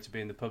he wanted to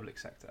be in the public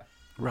sector.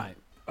 Right.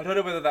 I don't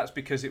know whether that's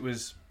because it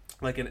was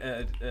like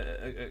a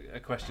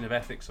question of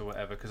ethics or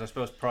whatever, because I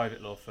suppose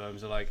private law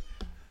firms are like,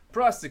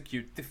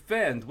 prosecute,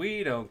 defend,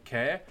 we don't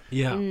care.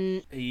 Yeah.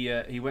 He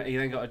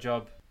then got a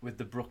job with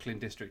the Brooklyn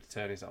District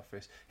Attorney's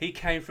Office. He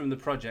came from the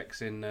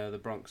projects in the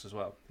Bronx as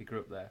well. He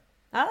grew up there.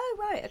 Oh,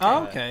 right. Okay.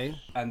 Okay.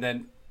 And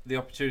then the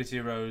opportunity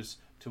arose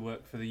to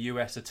work for the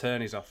U.S.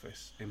 Attorney's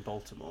Office in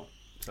Baltimore.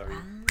 So he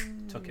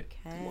took it.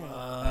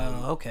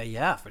 Okay,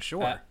 yeah, for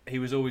sure. He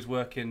was always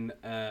working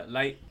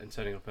late and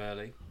turning up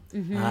early.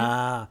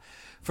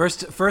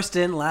 First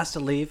in, last to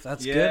leave.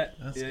 That's good.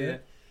 That's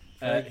good.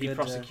 He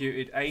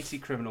prosecuted 80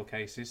 criminal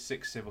cases,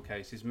 6 civil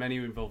cases, many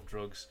involved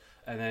drugs,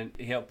 and then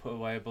he helped put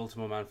away a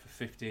Baltimore man for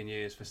 15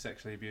 years for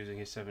sexually abusing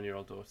his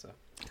 7-year-old daughter.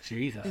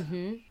 Jesus.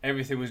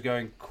 Everything was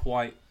going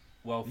quite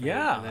well for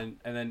him.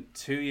 And then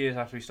 2 years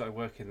after he started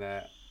working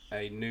there,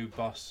 a new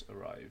boss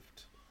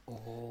arrived.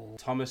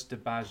 Thomas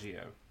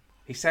DiBaggio.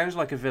 He sounds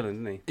like a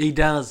villain, doesn't he? He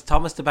does.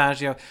 Thomas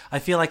DiBaggio. I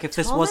feel like if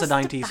this was a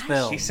 90s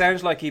film... He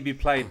sounds like he'd be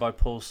played by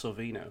Paul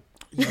Sorvino.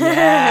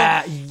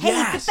 Yeah, Hey,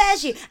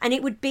 DiBaggio, and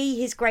it would be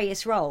his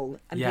greatest role,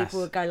 and Yes. people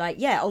would go like,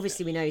 "Yeah,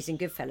 obviously we know he's in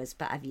Goodfellas,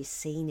 but have you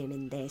seen him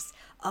in this?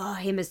 Oh,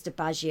 him as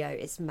DiBaggio,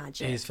 it's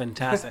magic. He's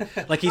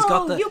fantastic. Like he's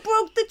got the you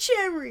broke the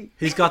cherry.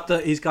 he's got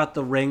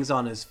the rings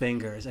on his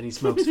fingers, and he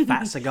smokes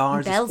fat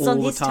cigars Bells all on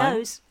the his time.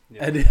 toes.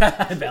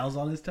 And bells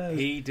on his toes.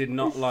 He did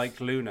not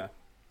like Luna.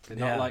 Did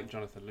not like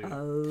Jonathan Luna.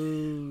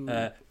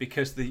 Oh,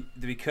 Because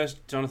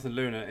Jonathan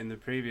Luna in the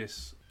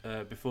previous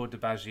before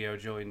DiBaggio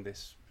joined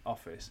this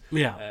office,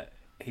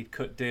 he'd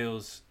cut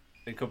deals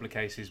in a couple of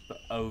cases, but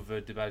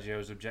over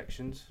DiBaggio's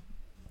objections.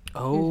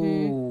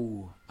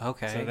 Oh,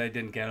 okay. So they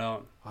didn't get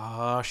on.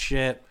 Oh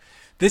shit!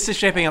 This is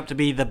shaping up to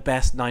be the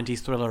best '90s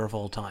thriller of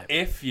all time.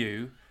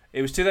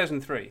 It was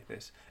 2003.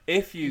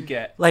 If you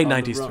get Late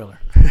 '90s thriller.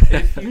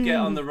 If you get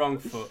on the wrong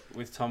foot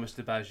with Thomas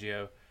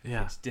DiBaggio,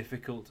 it's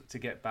difficult to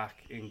get back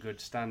in good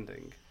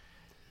standing.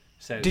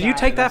 So Did you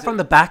take that from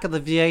the back of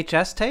the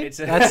VHS tape?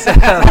 That's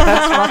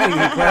fucking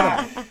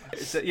incredible.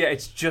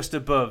 It's just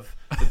above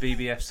the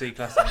BBFC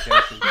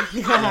classification.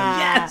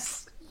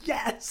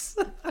 Yes.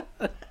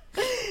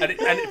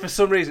 And for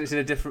some reason, it's in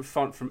a different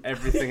font from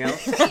everything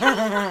else.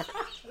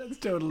 That's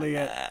totally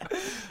it.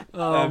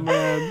 Oh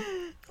man.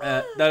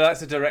 No,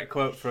 that's a direct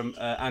quote from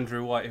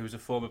Andrew White, who was a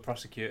former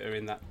prosecutor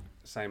in that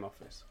same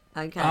office.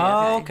 okay.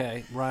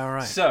 Okay.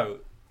 Right. So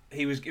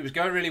it was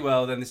going really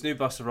well. Then this new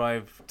boss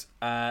arrived.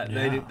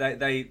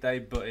 They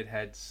butted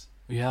heads.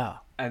 Yeah.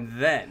 And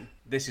then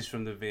this is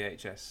from the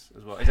VHS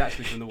as well. It's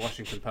actually from the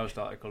Washington Post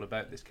article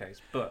about this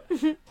case, but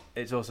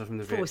it's also from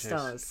the VHS. 4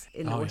 stars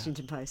in the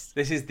Washington Post.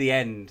 This is the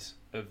end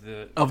of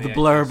the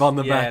blurb on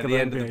the back of the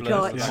the end of the VHS.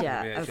 blurb on the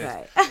back of the Gotcha.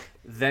 VHS. Okay.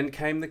 Then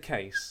came the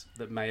case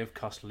that may have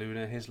cost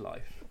Luna his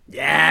life.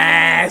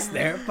 Yes,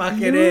 there it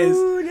fucking is.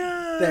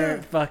 There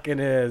it fucking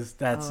is.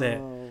 That's it.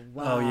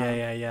 Wow. Oh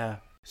yeah.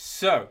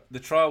 So the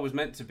trial was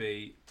meant to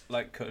be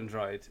like cut and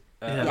dried.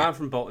 A man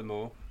from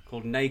Baltimore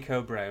called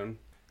Naco Brown.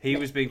 He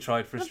was being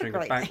tried for a string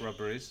of bank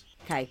robberies.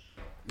 Okay.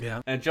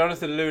 Yeah. And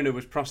Jonathan Luna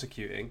was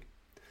prosecuting.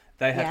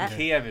 They had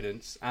key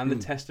evidence and the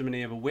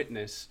testimony of a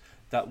witness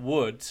that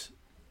would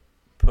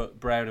put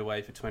Brown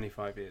away for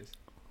 25 years.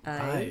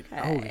 Right.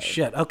 Okay. Holy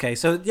shit. Okay,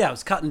 so yeah, it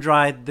was cut and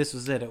dried. This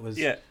was it. It was.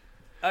 Yeah.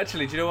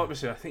 Actually, do you know what,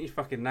 Masood? I think you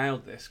fucking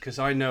nailed this because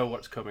I know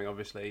what's coming,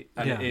 obviously,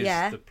 and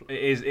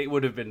it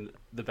would have been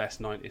the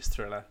best 90s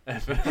thriller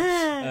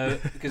ever.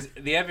 Because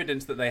the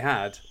evidence that they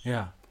had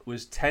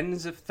was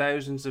tens of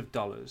thousands of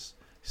dollars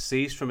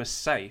seized from a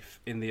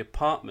safe in the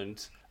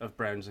apartment of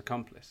Brown's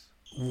accomplice.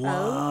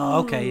 Wow.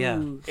 Okay, yeah.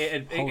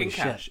 In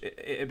cash.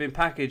 It had been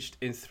packaged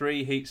in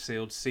 3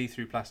 heat-sealed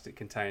see-through plastic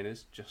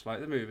containers, just like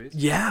the movies.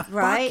 Yeah,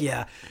 right. Fuck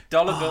yeah.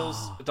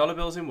 Dollar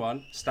bills in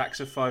one, stacks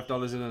of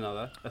 $5 in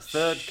another. A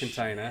third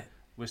container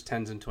was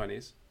 10s and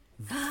 20s.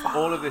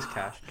 All of this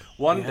cash.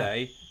 One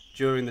day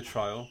during the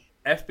trial,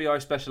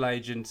 FBI Special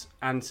Agent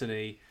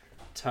Tony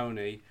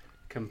Campano.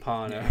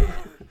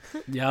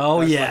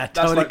 Tony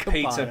like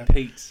Campano.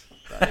 Pete.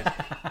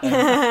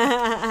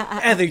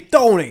 Anthony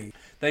Tony.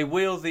 They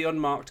wheeled the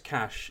unmarked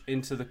cash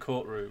into the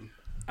courtroom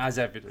as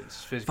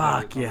evidence.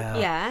 Fuck yeah.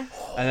 Yeah.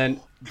 And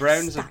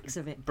then Stacks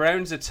of it.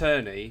 Brown's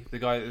attorney, the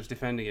guy that was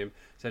defending him,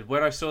 said,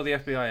 "When I saw the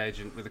FBI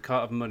agent with a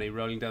cart of money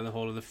rolling down the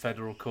hall of the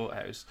federal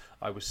courthouse,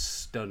 I was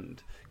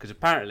stunned." Because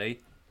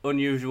apparently,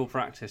 unusual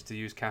practice to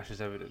use cash as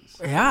evidence.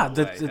 Yeah.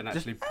 And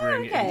actually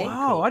bring it into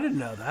Wow, court. I didn't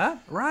know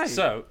that. Right.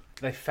 So,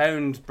 they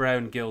found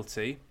Brown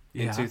guilty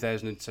in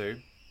 2002.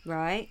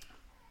 Right.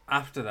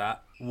 After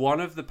that, one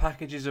of the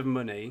packages of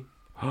money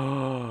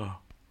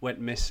went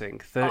missing.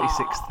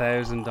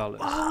 $36,000.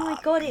 Oh my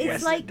god, it's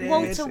Yes, like it did.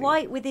 Walter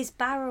White with his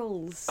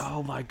barrels.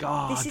 Oh my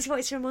god. This is what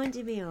it's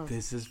reminding me of.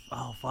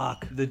 Oh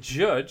fuck. The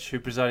judge who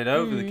presided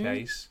over the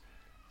case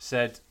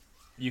said,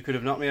 "You could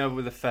have knocked me over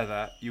with a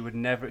feather. You would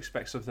never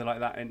expect something like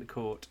that in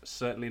court,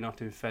 certainly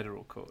not in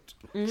federal court."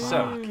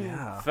 So,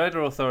 Yeah.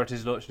 federal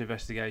authorities launched an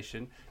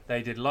investigation.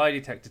 They did lie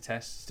detector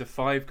tests to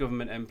 5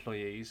 government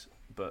employees,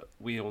 but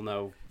we all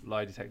know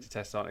lie detector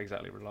tests aren't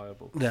exactly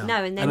reliable. Yeah.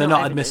 No, and they're not not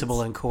evidence.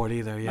 admissible in court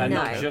either. Yeah. And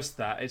No. not just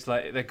that, it's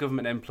like they're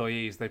government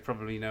employees. They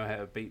probably know how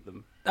to beat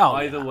them. Oh,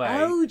 either way,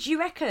 Oh, do you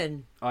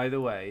reckon? either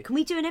way. Can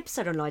we do an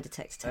episode on lie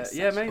detector tests?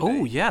 Yeah, maybe.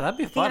 Oh yeah, that'd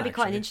be I think fun. that'd be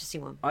quite an actually.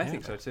 interesting one. I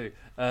think so too.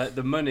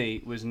 The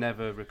money was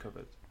never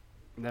recovered.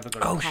 Never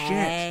got. Oh, it back. shit.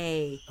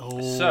 Hey.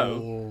 Oh.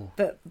 So-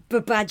 But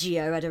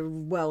Baggio had a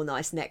well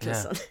nice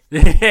necklace on.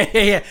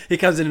 yeah, he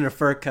comes in a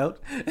fur coat.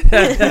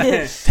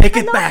 Take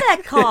it Not back.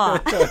 that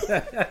car.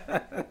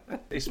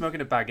 He's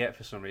smoking a baguette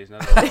for some reason.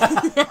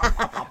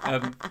 I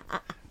don't know.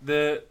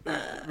 The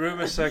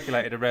rumour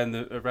circulated around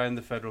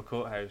the federal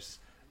courthouse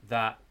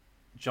that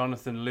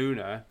Jonathan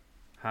Luna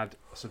had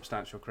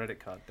substantial credit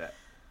card debt,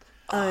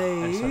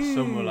 and so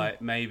some were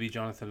like, maybe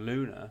Jonathan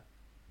Luna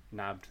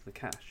nabbed the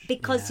cash.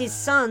 Because his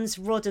sons,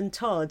 Rod and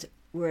Todd,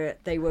 were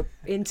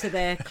into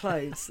their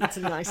clothes, into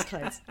nice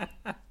clothes. Ow,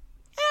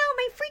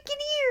 my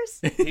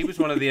freaking ears! He was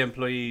one of the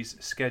employees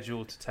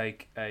scheduled to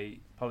take a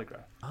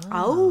polygraph,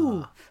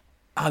 Oh,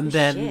 And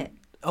then, shit.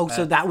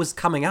 so that was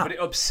coming up. but it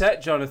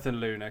upset Jonathan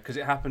Luna because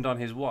it happened on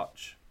his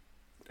watch.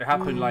 It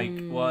happened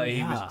while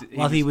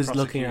he was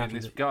looking prosecuting after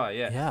this guy,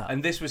 Yeah.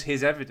 and this was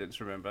his evidence.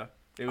 Remember,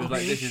 it was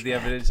like, this is the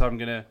evidence I'm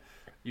gonna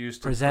use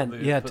to Present, put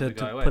the, yeah, put to the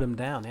guy away. put him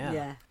down. Yeah.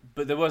 yeah.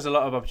 But there was a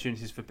lot of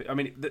opportunities for. I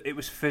mean, it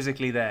was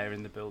physically there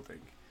in the building.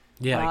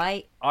 Yeah.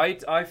 Right.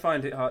 I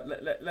find it hard.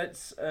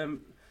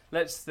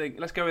 Let's think.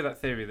 Let's go with that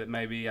theory that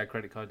maybe he had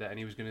credit card debt and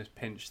he was going to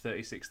pinch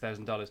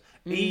 $36,000.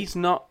 He's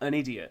not an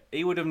idiot.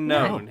 He would have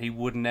known he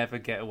would never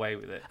get away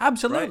with it.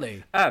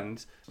 Absolutely. Right?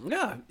 And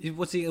Yeah.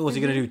 Was he going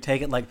to do?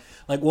 Take it like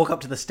walk up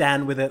to the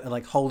stand with it and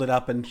like hold it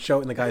up and show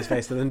it in the guy's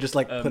face and then just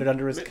like put it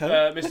under his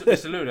coat?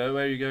 Mr. Luna,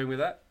 where are you going with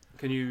that?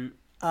 Can you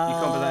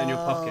can't put that in your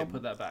pocket.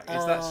 Put that back.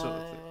 It's that sort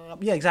of thing.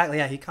 Yeah, exactly.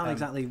 Yeah, he can't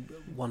exactly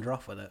wander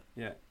off with it.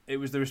 Yeah, it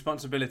was the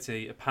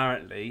responsibility,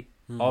 apparently,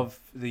 of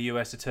the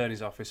U.S.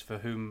 Attorney's Office for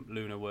whom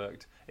Luna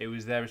worked. It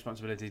was their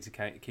responsibility to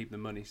keep the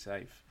money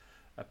safe,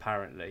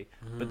 apparently.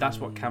 But that's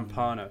what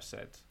Campano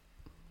said.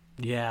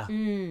 Yeah.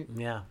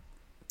 Yeah.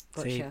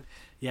 Gotcha. See?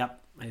 Yep.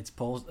 It's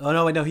Paul. Oh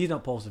no, no, he's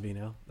not Paul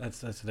Savino.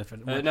 That's a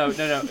different. No.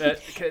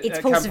 It's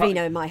Paul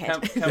Savino in my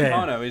head.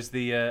 Campano is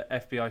the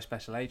FBI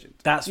special agent.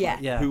 That's Yeah.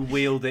 what, yeah. Who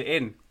wheeled it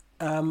in.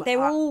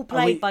 They're all are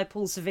played we- by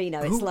Paul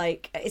Savino.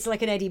 It's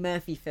like an Eddie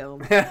Murphy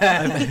film.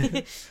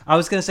 I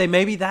was going to say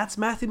maybe that's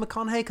Matthew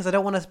McConaughey because I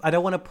don't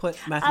want to put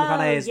Matthew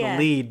McConaughey as yeah. the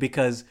lead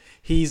because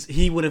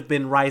he would have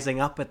been rising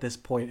up at this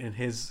point in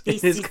his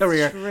This his is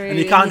career true. and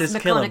you can't His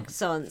just kill him.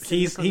 reconnaissance.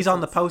 He's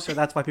on the poster.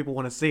 That's why people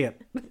want to see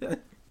it.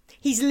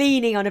 He's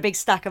leaning on a big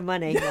stack of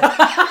money.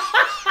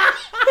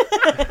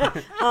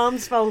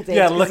 Arms folded.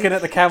 Yeah, looking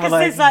at the camera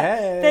 'cause like,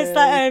 there's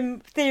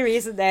that theory,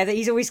 isn't there, that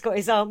he's always got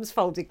his arms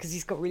folded because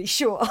he's got really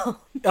short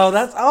arms.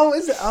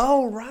 Is it?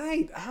 Oh,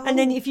 right. Oh. And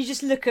then if you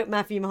just look at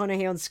Matthew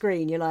McConaughey on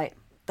screen, you're like,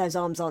 those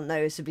arms aren't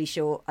noticeably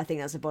short. I think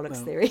that's a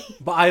bollocks theory.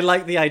 But I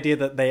like the idea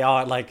that they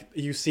are like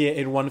you see it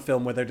in one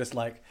film where they're just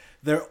like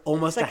they're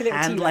almost It's like a a little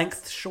hand T-Rex.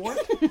 length short.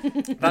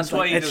 That's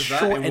why he It's does that.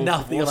 short in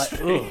enough Wolf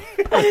that of you're Wall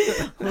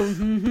like,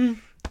 Street.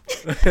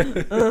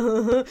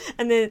 ugh.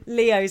 And then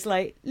Leo's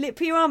like,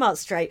 put your arm out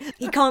straight.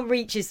 He can't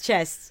reach his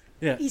chest.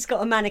 Yeah. He's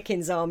got a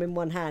mannequin's arm in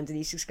one hand and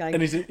he's just going...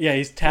 And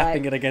he's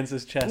tapping it against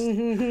his chest.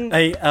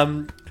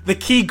 The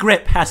key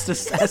grip has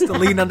to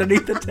lean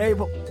underneath the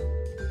table.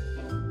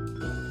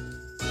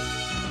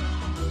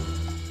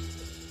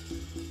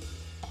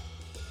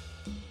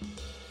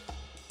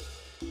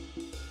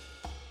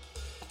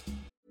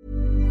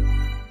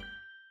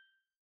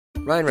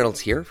 Ryan Reynolds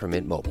here from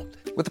Mint Mobile.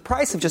 With the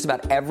price of just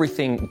about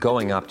everything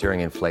going up during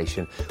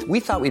inflation, we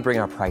thought we'd bring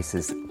our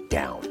prices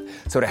down.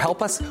 So to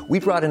help us, we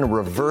brought in a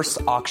reverse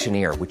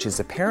auctioneer, which is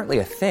apparently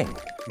a thing.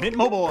 Mint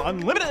Mobile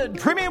Unlimited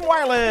Premium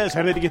Wireless.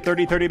 How to get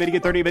 30, 30, bit to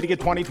get 30, bit to get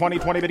 20, 20,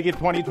 20, bit to get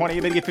 20, 20,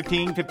 bit to get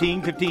 15,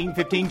 15, 15,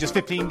 15, just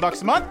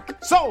 $15 a month?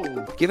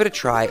 Sold! Give it a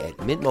try at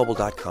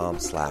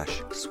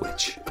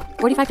mintmobile.com/switch.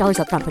 $45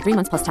 up front for 3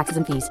 months plus taxes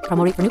and fees.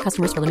 Promo rate for new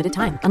customers for limited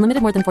time.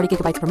 Unlimited more than 40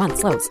 gigabytes per month.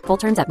 Slows full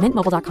terms at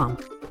mintmobile.com.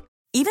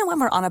 Even when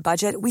we're on a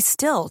budget, we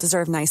still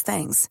deserve nice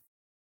things.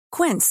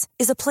 Quince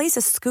is a place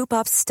to scoop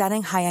up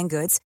stunning high-end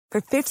goods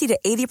for 50 to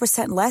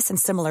 80% less than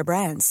similar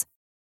brands.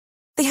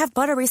 They have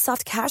buttery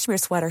soft cashmere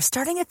sweaters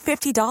starting at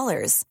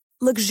 $50,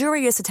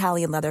 luxurious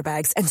Italian leather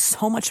bags, and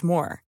so much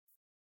more.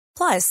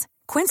 Plus,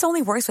 Quince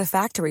only works with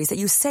factories that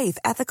use safe,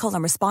 ethical,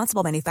 and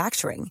responsible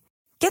manufacturing.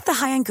 Get the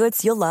high-end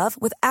goods you'll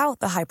love without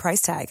the high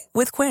price tag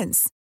with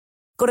Quince.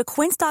 Go to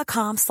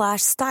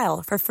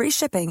quince.com/style for free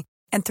shipping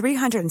and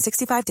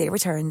 365-day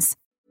returns.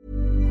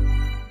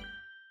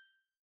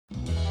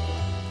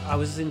 I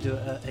was listening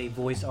to a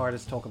voice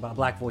artist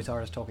black voice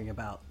artist talking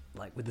about,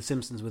 like, with The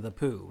Simpsons with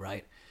Apu,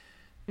 right?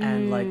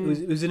 And, like,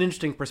 it was an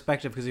interesting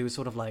perspective because he was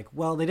sort of like,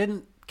 well, they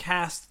didn't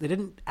ask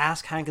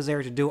Hank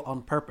Azaria to do it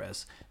on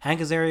purpose.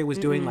 Hank Azaria was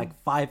doing, like,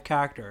 5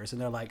 characters,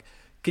 and they're like,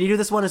 can you do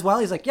this one as well?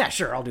 He's like, yeah,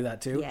 sure, I'll do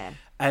that too. Yeah.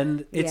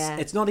 And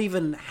it's not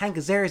even Hank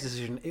Azaria's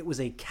decision, it was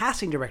a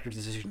casting director's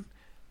decision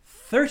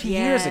 30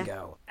 years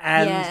ago.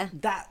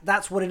 And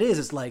that's what it is.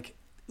 It's like,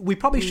 we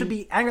probably should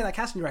be angry at that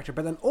casting director,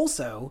 but then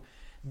also,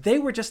 they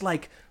were just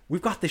like,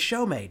 we've got this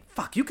show made.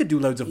 Fuck, you could do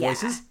loads of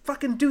voices.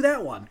 Fucking do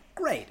that one.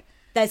 Great.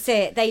 That's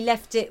it. They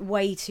left it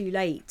way too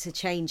late to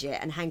change it,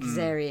 and Hank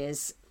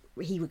Azaria's,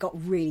 he got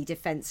really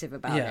defensive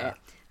about it.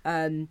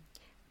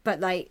 But,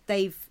 like,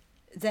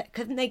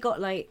 couldn't they got,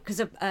 like, because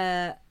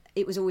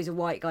it was always a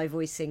white guy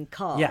voicing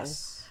Carl.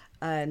 Yes.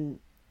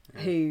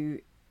 Who...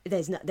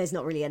 There's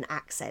not really an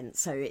accent,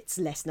 so it's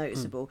less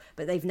noticeable.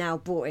 But they've now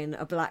brought in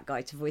a black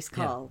guy to voice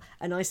Carl,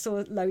 and I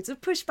saw loads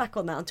of pushback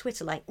on that on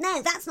Twitter. Like, no,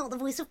 that's not the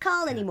voice of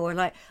Carl anymore.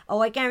 Like, oh,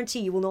 I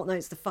guarantee you will not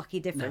notice the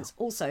fucking difference.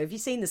 No. Also, have you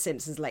seen The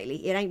Simpsons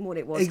lately? It ain't what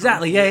it was.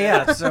 Exactly.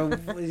 Yeah. So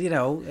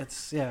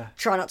it's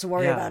Try not to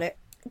worry about it.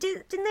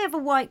 Didn't they have a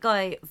white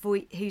guy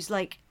who's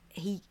like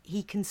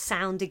he can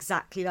sound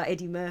exactly like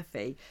Eddie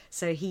Murphy?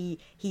 So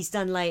he's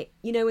done, like,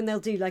 when they'll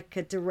do like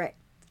a direct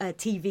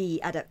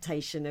TV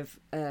adaptation of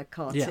a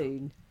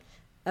cartoon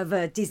of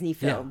a Disney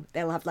film,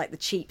 they'll have like the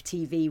cheap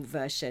TV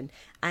version,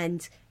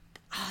 and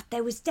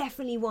there was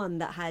definitely one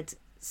that had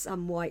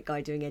some white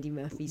guy doing Eddie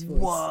Murphy's voice.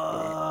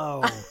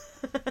 Whoa.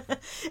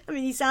 I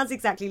mean, he sounds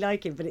exactly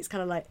like him, but it's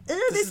kind of like,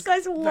 this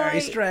guy's white.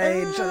 Very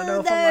strange. I don't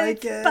know if I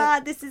like it.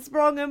 Bad. This is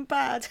wrong and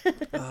bad.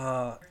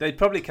 They'd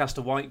probably cast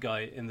a white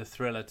guy in the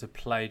Thriller to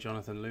play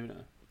Jonathan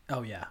Luna.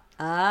 Oh, yeah.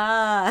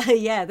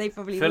 Yeah, they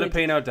probably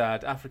Filipino would.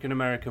 dad,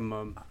 African-American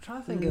mum. I'm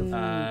trying to think of...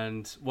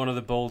 And one of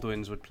the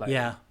Baldwins would play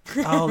him.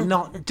 Oh,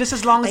 not... Just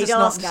as long as it's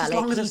not... Just as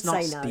long as it's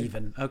not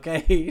Stephen,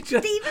 okay?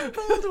 Stephen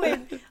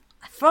Baldwin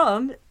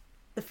from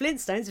the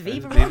Flintstones,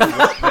 Viva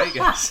Las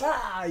Vegas.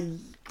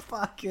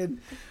 Fucking...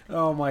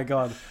 Oh, my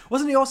God.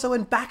 Wasn't he also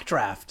in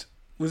Backdraft?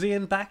 Was he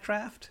in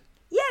Backdraft?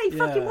 Yeah, he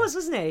fucking was,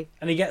 wasn't he?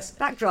 And he gets...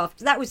 Backdraft.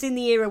 That was in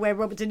the era where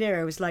Robert De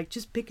Niro was like,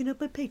 just picking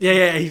up a picture.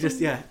 Yeah, he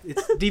just,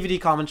 It's DVD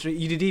commentary.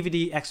 You do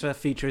DVD extra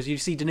features. You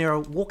see De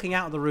Niro walking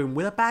out of the room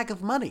with a bag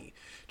of money.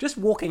 Just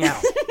walking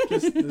out.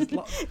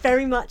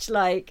 Very much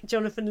like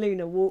Jonathan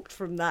Luna walked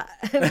from that.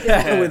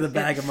 With a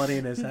bag of money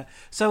in his hand.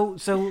 So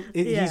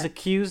he's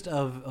accused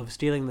of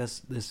stealing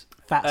this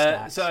fat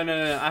stack. So,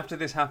 no. After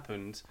this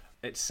happened,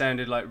 it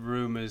sounded like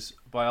rumours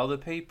by other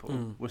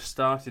people were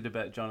started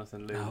about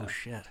Jonathan Luna. Oh,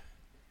 shit.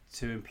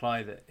 To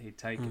imply that he'd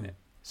taken it.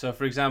 So,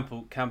 for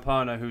example,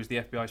 Campano, who's the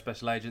FBI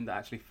special agent that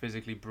actually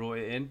physically brought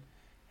it in,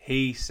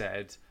 he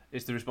said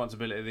it's the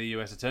responsibility of the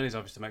US Attorney's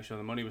Office to make sure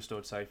the money was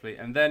stored safely,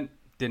 and then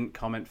didn't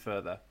comment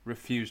further,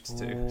 refused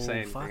to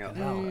say anything else.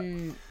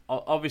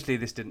 Obviously,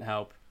 this didn't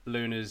help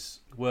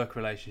Luna's work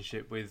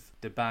relationship with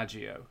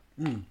DiBaggio,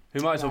 who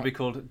might as well be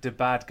called the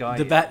bad guy.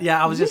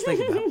 I was just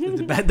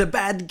thinking about the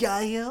bad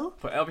guy.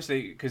 But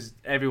obviously, because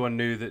everyone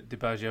knew that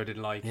DiBaggio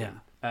didn't like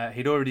him,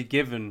 he'd already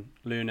given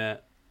Luna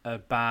a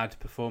bad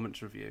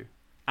performance review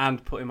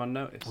and put him on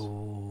notice.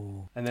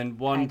 Ooh. And then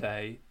one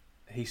day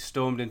he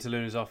stormed into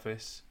Luna's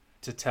office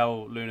to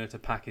tell Luna to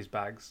pack his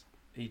bags.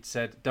 He'd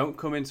said, don't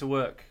come into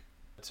work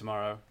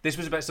tomorrow. This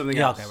was about something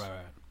else.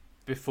 Right.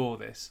 Before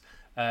this,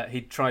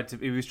 he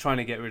was trying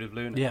to get rid of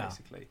Luna,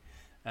 basically.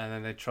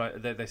 And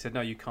then they said,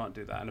 no, you can't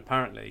do that. And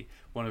apparently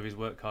one of his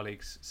work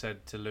colleagues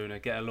said to Luna,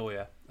 get a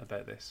lawyer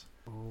about this.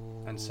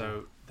 Ooh. And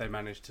so they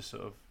managed to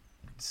sort of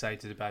say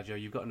to DiBaggio,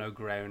 "You've got no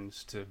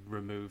grounds to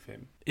remove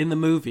him." In the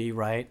movie,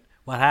 right,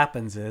 what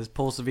happens is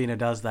Paul Sorvino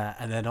does that,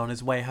 and then on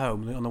his way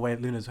home, on the way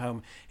of Luna's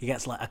home, he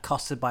gets like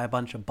accosted by a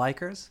bunch of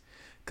bikers.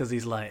 Because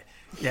he's like,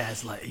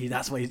 it's like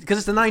because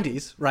it's the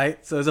 90s,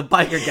 right? So there's a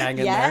biker gang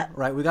in there,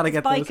 right? We got to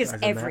get those guys bikers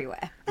in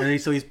everywhere. There.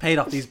 And so he's paid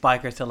off these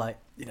bikers to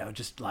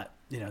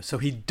so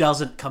he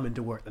doesn't come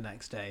into work the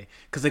next day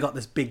because they got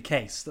this big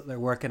case that they're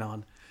working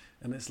on,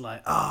 and it's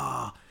like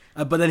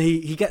but then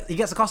he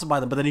gets accosted by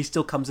them, but then he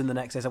still comes in the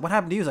next day. So what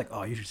happened to you? He's like,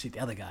 oh, you should see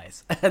the other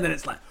guys, and then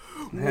it's like.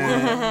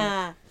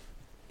 And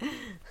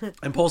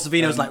Paul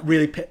Sorvino's like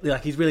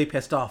he's really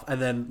pissed off,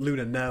 and then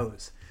Luna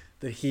knows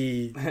that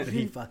he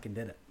fucking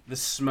did it. The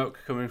smoke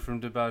coming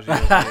from DiBaggio.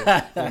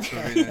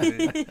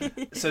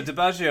 So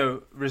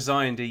DiBaggio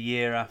resigned a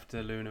year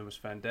after Luna was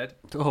found dead.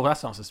 Oh,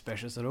 that's not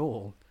suspicious at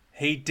all.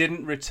 He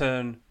didn't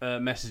return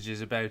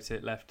messages about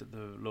it left at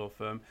the law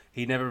firm.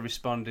 He never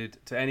responded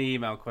to any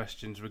email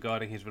questions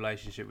regarding his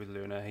relationship with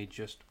Luna. He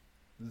just...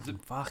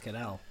 Fucking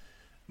hell.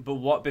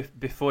 But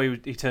before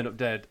he turned up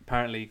dead,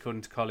 apparently,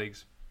 according to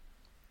colleagues,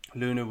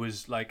 Luna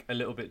was like a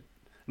little bit...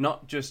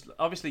 Not just...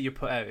 Obviously, you're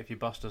put out if your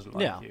boss doesn't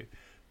like you.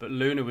 But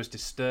Luna was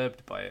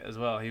disturbed by it as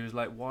well. He was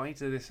like, why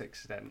to this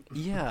extent?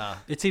 Yeah.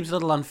 It seems a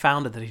little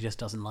unfounded that he just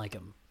doesn't like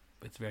him.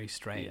 It's very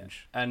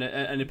strange. Yeah.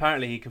 And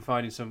apparently he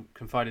confided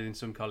in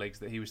some colleagues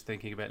that he was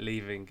thinking about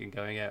leaving and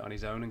going out on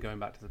his own and going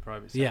back to the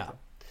private sector. Yeah.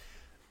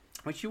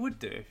 Which you would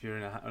do if you're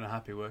in a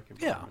happy work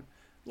environment.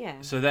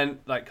 Yeah. So then,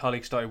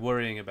 colleagues started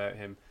worrying about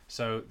him.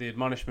 So the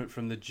admonishment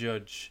from the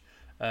judge...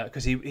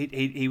 Because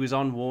he was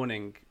on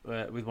warning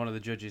with one of the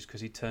judges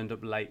because he turned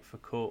up late for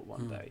court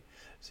one day.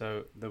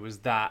 So there was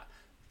that.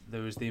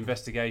 There was the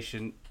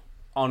investigation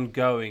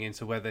ongoing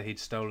into whether he'd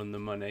stolen the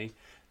money.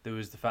 There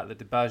was the fact that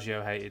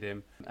DiBaggio hated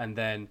him. And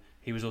then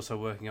he was also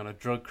working on a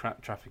drug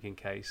trafficking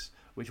case,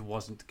 which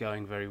wasn't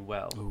going very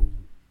well. Ooh.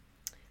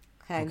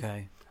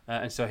 Okay.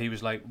 And so he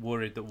was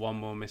worried that one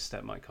more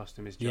misstep might cost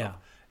him his job. Yeah.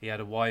 He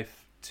had a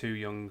wife, 2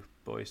 young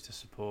boys to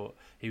support.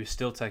 He was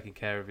still taking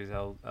care of his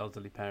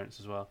elderly parents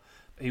as well.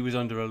 He was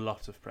under a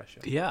lot of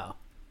pressure. Yeah.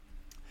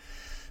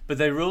 But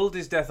they ruled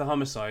his death a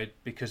homicide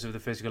because of the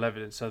physical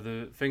evidence. So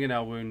the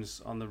fingernail wounds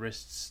on the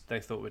wrists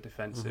they thought were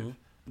defensive.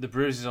 Mm-hmm. The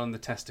bruises on the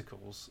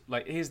testicles.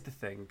 Here's the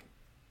thing.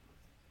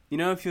 You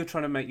know, if you're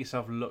trying to make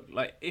yourself look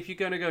if you're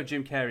going to go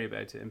Jim Carrey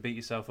about it and beat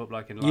yourself up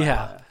like in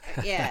Liar,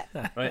 yeah,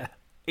 right.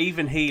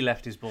 Even he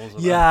left his balls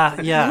alone. Yeah.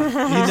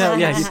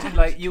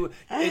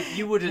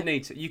 You wouldn't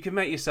need to. You can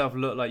make yourself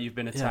look like you've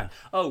been attacked.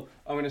 Yeah. Oh,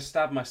 I'm going to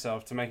stab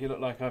myself to make it look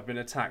like I've been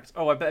attacked.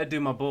 Oh, I better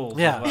do my balls.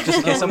 Yeah, just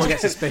in case someone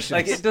gets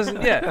suspicious. It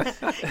doesn't. Yeah.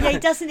 Yeah, he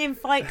doesn't in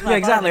Fight Club. Yeah,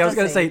 exactly. I was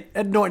going to say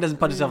Ed Norton doesn't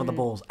punch himself in the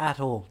balls at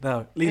all.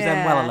 No, leaves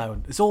them well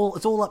alone. It's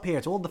all up here.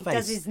 It's all the face.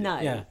 Does his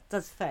nose? Yeah.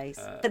 Does face.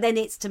 But then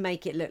it's to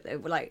make it look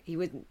like he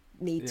wouldn't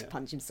need to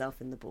punch himself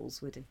in the balls,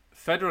 would he?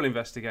 Federal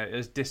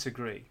investigators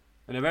disagree,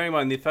 and bearing in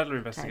mind the federal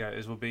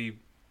investigators will be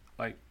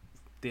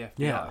the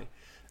FBI,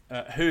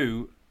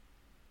 who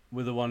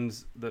were the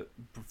ones that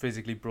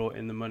physically brought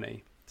in the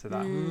money to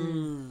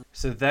that.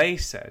 So they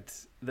said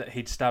that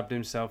he'd stabbed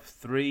himself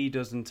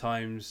 36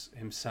 times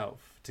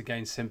himself to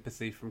gain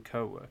sympathy from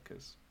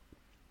co-workers.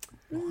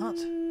 What?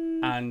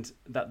 And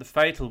that the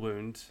fatal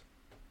wound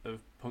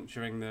of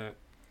puncturing the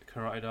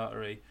carotid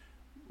artery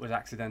was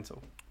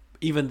accidental.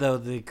 Even though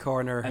the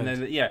coroner had...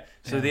 And then,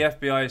 so the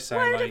FBI is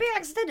saying... Why would it be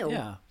accidental?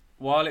 Yeah.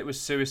 While it was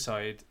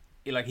suicide...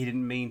 he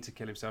didn't mean to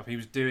kill himself. He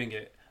was doing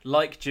it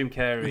like Jim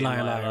Carrey.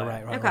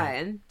 Right.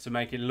 Okay. To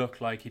make it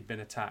look like he'd been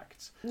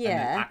attacked. Yeah. And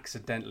then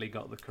accidentally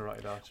got the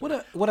carotid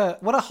artery. What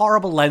a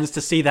horrible lens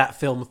to see that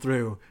film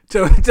through.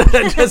 To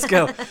just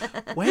go,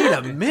 wait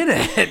a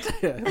minute.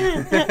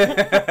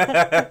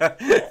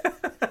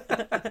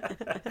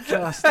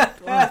 Just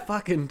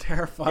fucking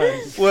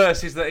terrifying.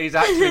 Worse is that he's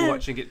actually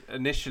watching it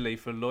initially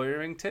for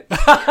lawyering tips.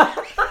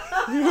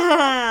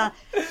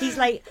 He's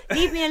like,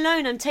 leave me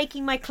alone, I'm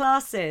taking my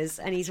classes.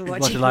 And he's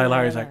watching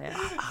Liar. He's like,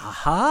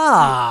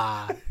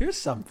 aha, here's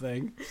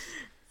something.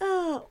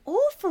 Oh,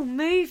 awful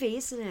movie,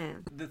 isn't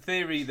it? The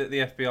theory that the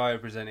FBI are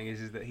presenting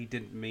is that he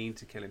didn't mean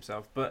to kill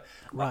himself. But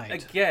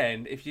right.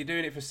 Again, if you're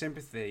doing it for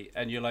sympathy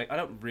and you're like, I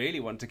don't really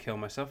want to kill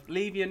myself,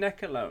 leave your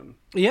neck alone.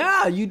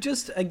 Yeah, you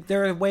just...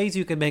 there are ways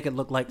you can make it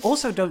look like...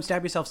 Also, don't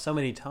stab yourself so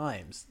many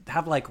times.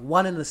 Have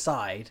one in the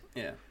side.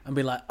 Yeah. And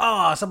be like,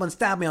 oh, someone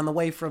stabbed me on the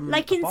way from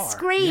like the in bar.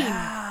 Scream.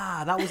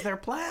 Yeah, that was their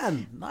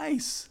plan.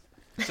 Nice.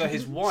 So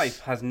his wife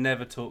has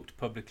never talked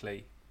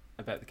publicly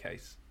about the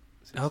case.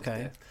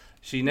 Okay.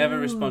 She never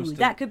responds to...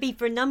 That could be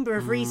for a number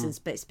of reasons,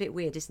 but it's a bit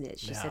weird, isn't it?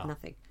 She said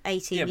nothing.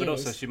 18 years. Yeah, but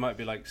also she might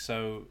be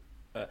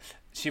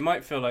she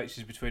might feel like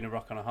she's between a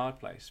rock and a hard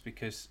place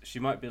because she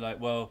might be like,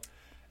 well...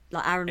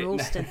 Like Aaron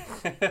Ralston.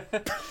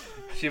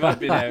 She might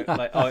be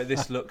like, oh,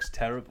 this looks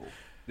terrible.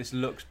 This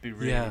looks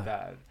really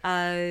bad.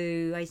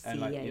 Oh, I see.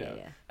 And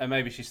Yeah. And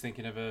maybe she's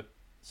thinking of her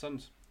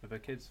sons, of her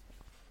kids.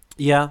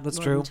 Yeah, that's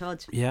Rod true. and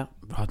Todd. Yeah,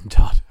 Rod and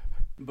Todd.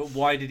 But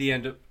why did he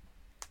end up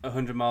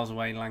 100 miles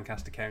away in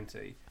Lancaster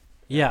County?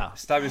 Yeah.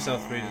 Stab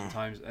himself 3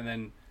 times and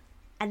then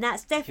And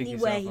that's definitely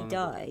kick where himself he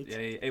on the- died.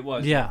 Yeah, it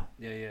was. Yeah.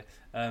 Yeah.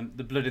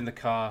 The blood in the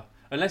car,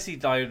 unless he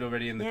died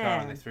already in the car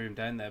and they threw him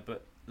down there,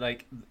 but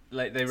like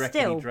they reckon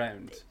Still, he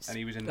drowned and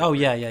he was in the Oh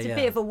creek. yeah. It's a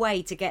bit of a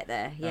way to get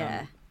there,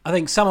 yeah. I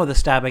think some of the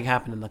stabbing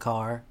happened in the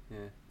car. Yeah.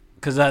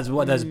 Because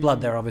there's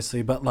blood there,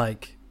 obviously, but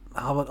like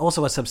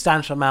also a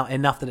substantial amount,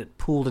 enough that it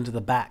pooled into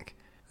the back.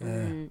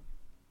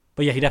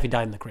 But yeah, he definitely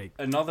died in the creek.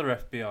 Another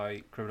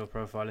FBI criminal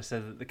profiler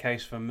said that the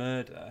case for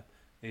murder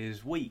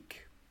is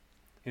weak.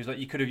 He was like,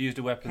 you could have used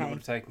a weapon that would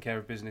have taken care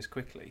of business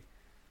quickly.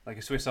 Like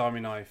a Swiss Army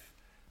knife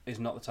is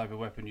not the type of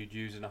weapon you'd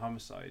use in a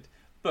homicide.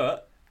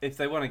 But if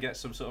they want to get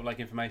some sort of like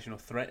information or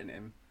threaten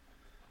him,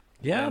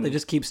 Yeah, they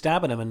just keep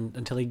stabbing him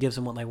until he gives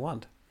them what they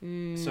want.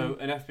 So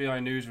an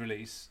FBI news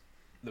release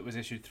that was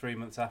issued 3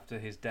 months after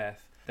his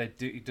death,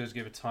 it does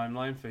give a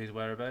timeline for his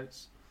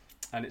whereabouts,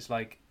 and it's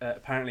like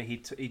apparently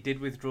he did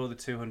withdraw the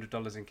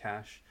 $200 in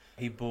cash.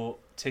 He bought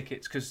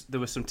tickets because there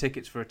were some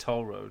tickets for a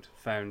toll road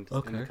found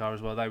in the car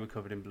as well. They were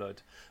covered in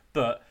blood,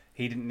 but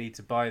he didn't need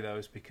to buy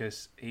those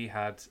because he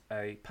had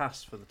a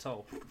pass for the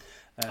toll. For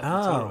the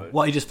toll road.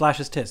 What, he just flashed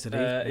his tits, did he?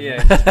 Yeah,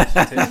 he just flashed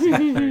his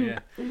tits, yeah.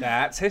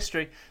 That's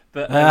history.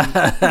 But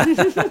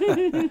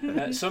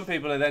some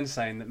people are then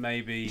saying that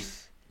maybe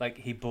like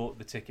he bought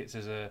the tickets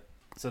so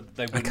that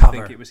they wouldn't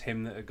think it was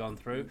him that had gone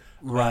through.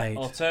 Right.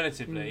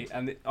 Alternatively,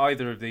 and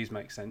either of these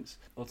make sense.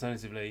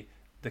 Alternatively,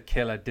 the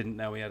killer didn't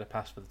know he had a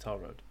pass for the toll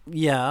road.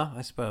 Yeah,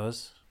 I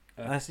suppose.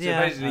 So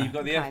basically, you've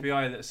got the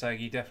FBI that are saying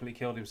he definitely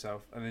killed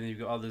himself, and then you've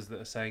got others that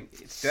are saying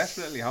it's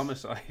definitely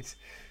homicide.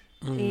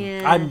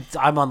 Yeah.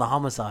 I'm on the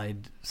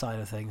homicide side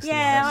of things.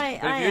 Yeah, But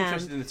if you're am.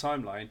 interested in the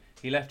timeline,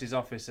 he left his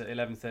office at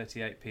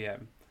 11:38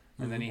 p.m.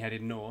 and then he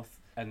headed north,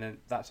 and then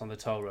that's on the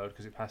toll road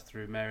because it passed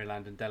through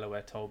Maryland and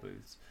Delaware toll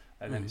booths,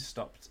 and then he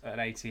stopped at an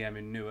ATM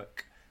in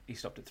Newark. He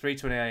stopped at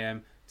 3:20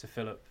 a.m. to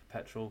fill up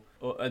petrol,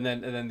 and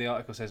then the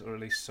article says, or at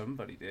least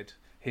somebody did.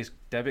 His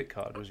debit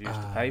card was used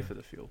to pay for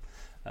the fuel.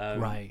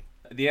 Right.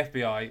 The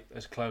FBI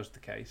has closed the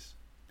case,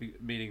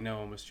 meaning no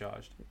one was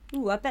charged.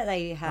 Ooh, I bet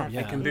they have.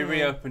 yeah. It can be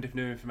reopened if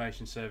new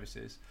information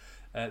surfaces.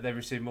 They've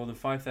received more than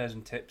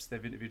 5,000 tips.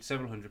 They've interviewed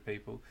several hundred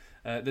people.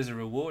 There's a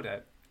reward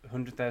out,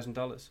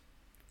 $100,000.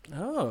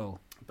 Oh.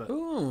 But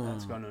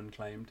that's gone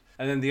unclaimed.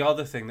 And then the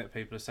other thing that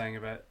people are saying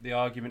about the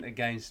argument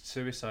against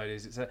suicide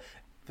is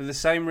for the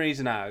same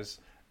reason as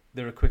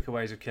there are quicker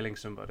ways of killing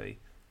somebody,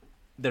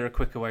 there are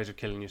quicker ways of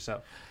killing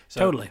yourself. So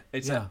Totally.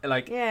 It's Yeah.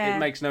 it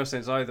makes no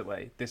sense either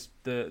way. The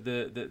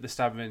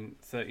stabbing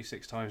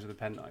 36 times with a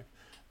penknife.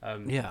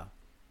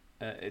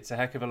 It's a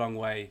heck of a long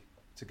way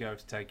to go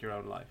to take your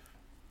own life.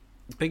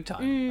 Big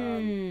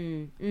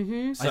time.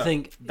 So I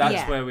think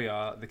that's where we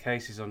are. The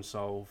case is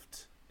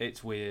unsolved.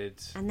 It's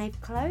weird. And they've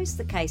closed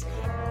the case.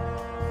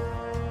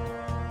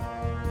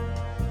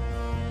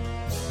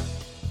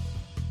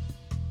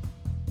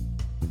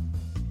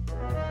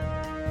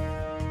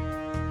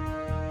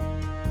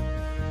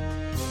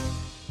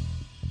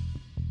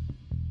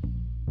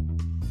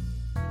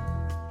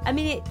 I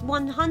mean, it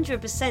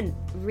 100%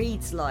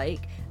 reads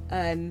like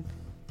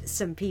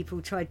some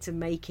people tried to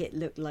make it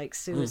look like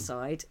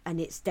suicide,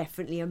 and it's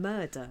definitely a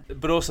murder.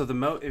 But also the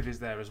motive is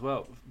there as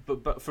well.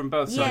 But from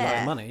both sides,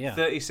 Yeah. money, yeah.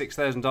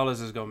 $36,000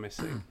 has gone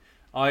missing.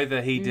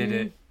 Either he did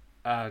it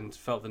and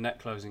felt the net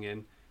closing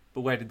in,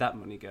 but where did that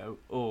money go?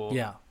 Or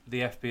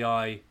the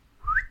FBI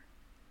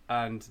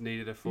and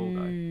needed a fall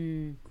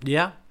guy.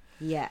 Yeah.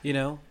 Yeah. You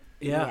know.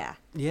 Yeah.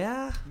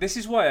 Yeah. This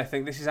is why I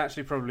think this is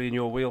actually probably in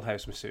your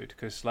wheelhouse, Masood,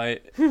 because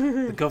like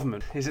the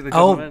government. Is it the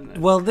government? Oh,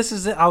 well, this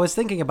is it. I was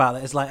thinking about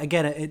it. It's like,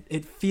 again,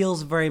 it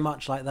feels very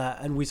much like that.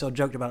 And we sort of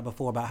joked about it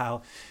before about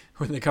how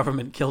when the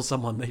government kills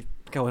someone, they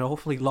go an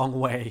awfully long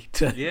way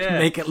to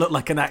make it look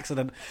like an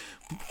accident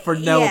for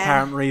no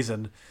apparent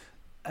reason.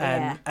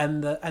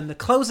 And the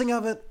closing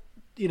of it,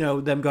 you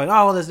know, them going,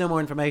 oh, well, there's no more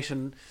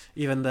information,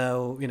 even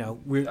though, you know,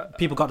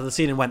 people got to the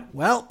scene and went,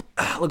 well,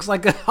 looks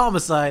like a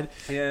homicide.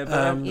 Yeah,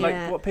 but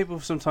like what people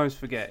sometimes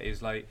forget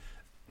is like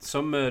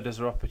some murders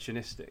are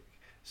opportunistic.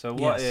 So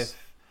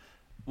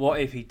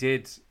what if he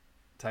did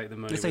take the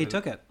money? Let's say he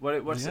took it.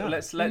 Let's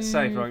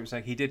say, for argument's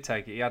sake, he did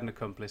take it. He had an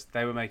accomplice.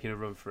 They were making a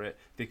run for it.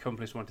 The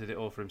accomplice wanted it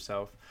all for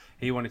himself.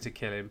 He wanted to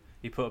kill him.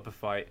 He put up a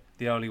fight.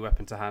 The only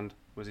weapon to hand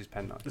was his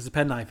penknife. It was a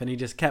penknife, and he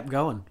just kept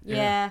going.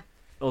 Yeah.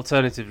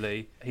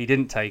 Alternatively, he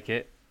didn't take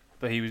it,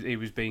 but he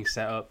was being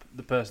set up.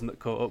 The person that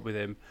caught up with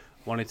him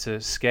wanted to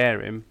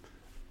scare him,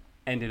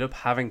 ended up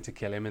having to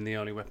kill him, and the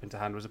only weapon to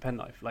hand was a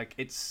penknife. Like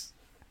it's,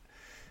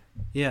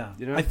 you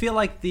know? I feel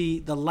like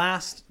the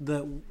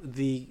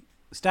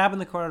stab in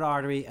the carotid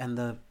artery and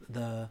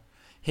the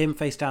him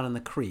face down in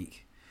the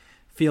creek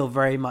feel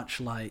very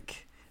much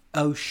like,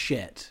 oh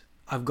shit,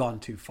 I've gone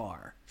too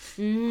far.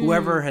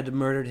 Whoever had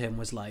murdered him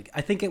was like,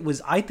 I think it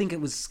was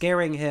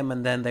scaring him,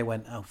 and then they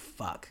went, oh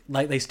fuck,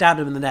 like they stabbed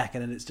him in the neck,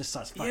 and then it just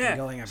starts fucking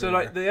going everywhere. So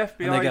like the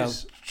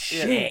FBI's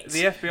shit.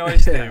 The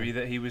FBI's theory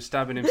that he was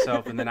stabbing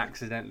himself and then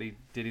accidentally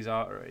did his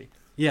artery.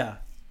 Yeah,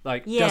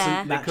 like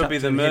doesn't match it could up be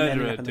to the him ending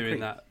murderer up in the doing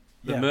creek. that.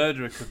 The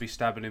murderer could be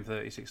stabbing him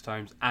 36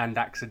 times and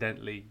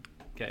accidentally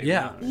getting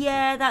Yeah. out.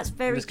 Yeah, that's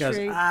very This goes,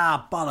 true.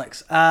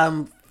 bollocks.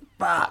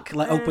 Fuck.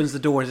 Like, opens the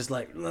door and just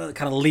like,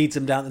 kind of leads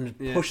him down and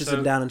Yeah, pushes so-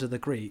 him down into the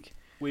creek.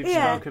 We've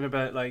Yeah. spoken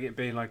about like it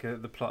being like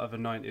the plot of a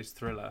 90s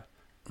thriller.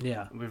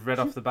 Yeah. We've read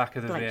off the back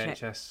of the Blackjack.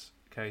 VHS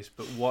case,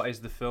 but what is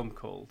the film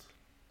called?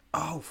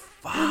 Oh,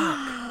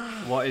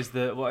 fuck. What is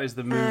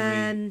the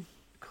movie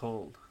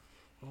called?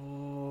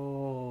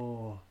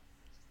 Oh.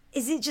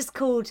 Is it just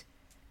called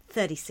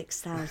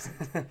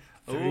 36,000?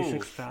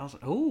 36,000.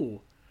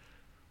 Ooh.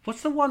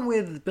 What's the one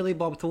with Billy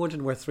Bob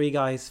Thornton where three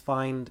guys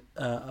find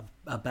a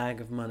bag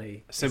of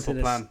money? Simple Is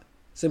it Plan.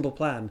 Simple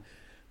Plan.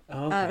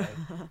 Okay.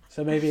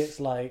 So maybe it's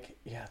like,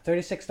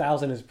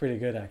 36,000 is pretty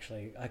good,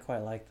 actually. I quite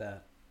like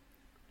that.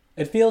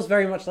 It feels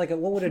very much like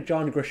what would a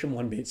John Grisham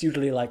one be? It's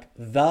usually like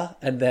the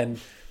and then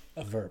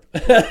a verb.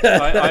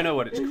 I know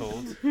what it's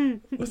called.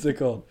 What's it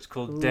called? It's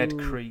called Dead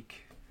Creek.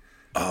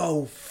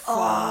 Oh,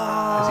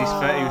 fuck. Because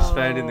he was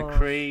found in the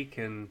creek,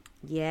 and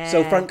Yeah.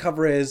 So front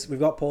cover is, we've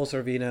got Paul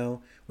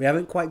Sorvino. We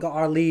haven't quite got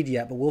our lead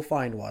yet, but we'll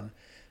find one.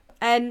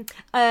 Well,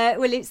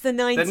 it's the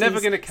 90s. they're never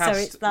going to so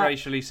cast it's that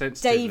racially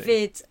sensitively.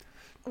 David,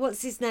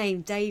 what's his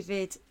name?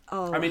 David.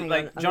 Oh, I mean, hang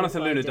like, on, I'm Jonathan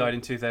gonna Luna find died it.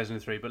 in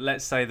 2003, but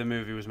let's say the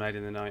movie was made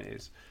in the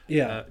 90s.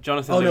 Yeah.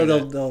 Jonathan Oh, no,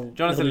 Luna, they'll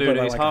Jonathan be put Luna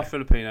by is white half guy.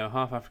 Filipino,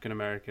 half African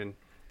American.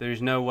 There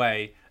is no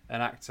way an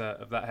actor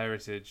of that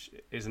heritage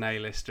is an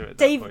A-lister at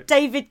that point.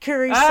 David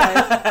Caruso.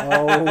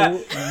 Oh, my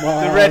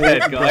The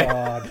redhead guy.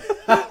 God.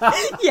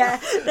 Yeah,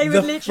 they The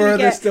would literally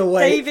furthest get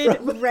away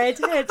David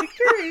Redhead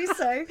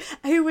Caruso,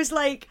 who was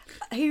like,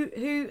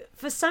 who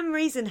for some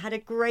reason had a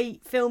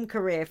great film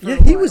career. For Yeah,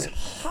 a he while. was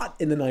hot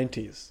in the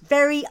 90s.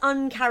 Very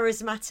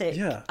uncharismatic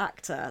Yeah.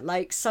 actor,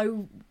 like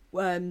so.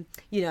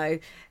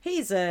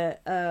 He's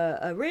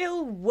a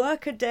real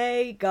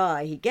workaday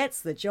guy. He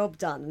gets the job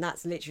done, and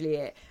that's literally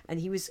it.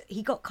 And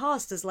he got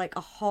cast as like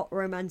a hot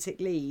romantic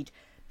lead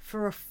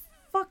for a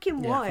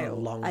fucking Yeah, while. for a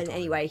long and time.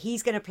 anyway,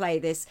 he's going to play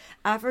this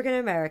African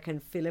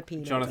American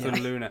Filipino. Jonathan guy.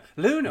 Luna.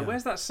 Luna,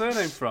 where's that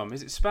surname from?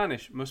 Is it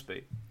Spanish? Must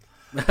be.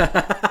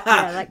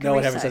 Yeah, like No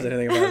one ever Caruso. says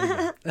anything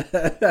about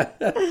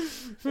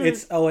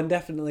it. And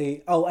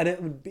definitely. Oh,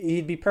 and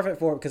he'd be perfect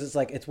for it because it's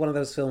like it's one of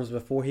those films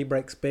before he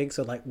breaks big,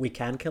 so like we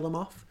can kill him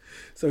off.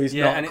 So he's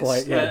not and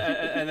quite.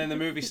 and then the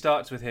movie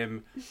starts with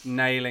him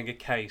nailing a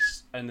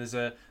case, and there's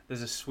a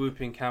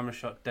swooping camera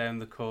shot down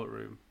the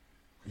courtroom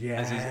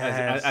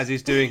as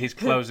he's doing his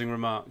closing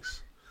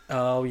remarks.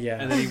 Oh yeah.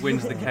 And then he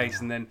wins the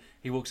case, and then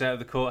he walks out of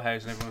the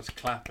courthouse, and everyone's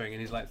clapping, and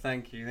he's like,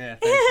 "Thank you,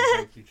 thank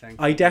you."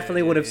 I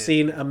definitely would have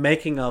seen a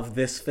making of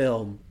this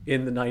film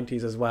in the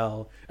 90s as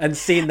well, and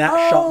seen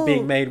that shot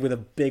being made with a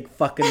big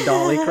fucking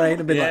dolly crane,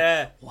 and been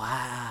like,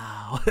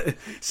 "Wow!"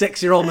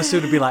 6-year-old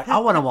Masood would be like, "I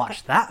want to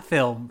watch that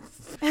film."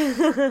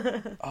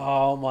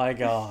 Oh my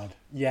god!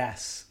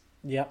 Yes.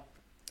 Yep.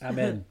 I'm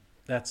in.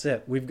 That's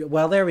it.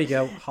 There we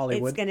go.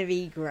 Hollywood. It's going to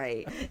be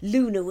great.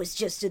 Luna was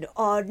just an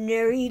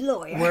ordinary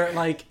lawyer. Where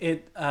like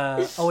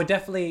we'll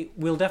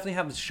definitely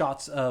have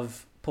shots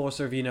of Paul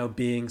Sorvino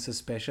being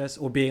suspicious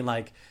or being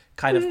like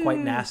kind of quite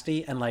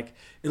nasty, and like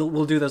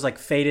we'll do those like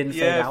fade in,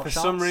 fade out for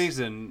shots. some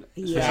reason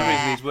he's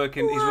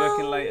working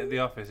late at the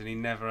office, and he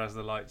never has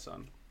the lights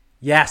on.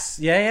 Yes,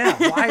 yeah.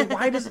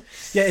 Why does?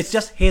 Yeah, it's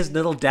just his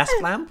little desk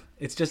lamp.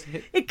 It's just.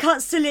 It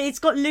cuts to it's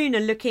got Luna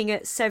looking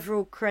at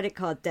several credit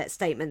card debt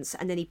statements,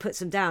 and then he puts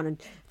them down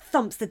and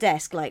thumps the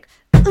desk like,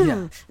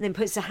 and then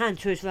puts a hand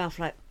to his mouth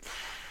like.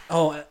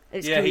 Oh,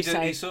 it's yeah. He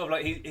Caruso. sort of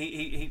like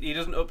he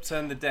doesn't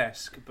upturn the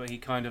desk, but he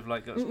kind of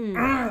like goes.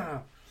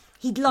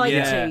 He'd like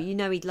Yeah. to,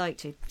 he'd like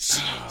to.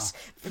 Jeez.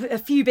 A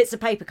few bits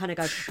of paper kind of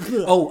go.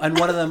 Oh, and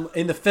one of them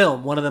in the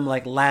film,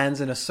 like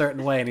lands in a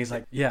certain way, and he's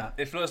like, "Yeah."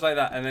 It floats like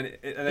that, and then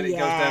it goes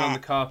down on the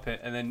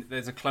carpet, and then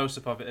there's a close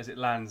up of it as it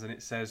lands, and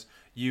it says,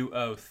 "You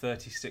owe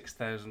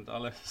 $36,000."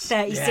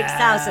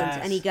 36,000,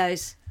 and he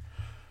goes.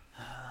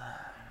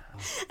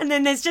 And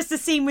then there's just a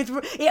scene with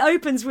it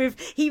opens with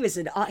he was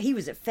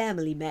a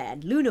family man.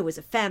 Luna was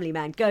a family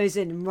man. Goes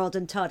in and Rod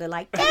and Todd are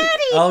like, "Daddy,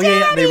 Oh Daddy!"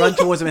 yeah, they run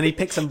towards him and he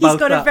picks them both He's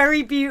got up. a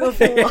very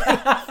beautiful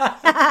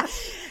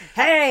wife.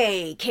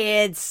 Hey,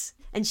 kids.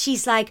 And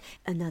she's like,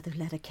 another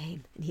letter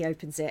came. And he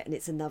opens it and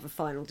it's another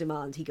final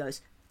demand. He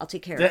goes, I'll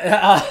take care of it.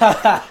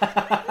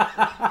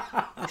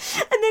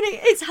 And then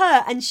it's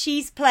her, and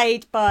she's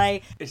played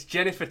by It's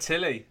Jennifer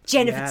Tilly.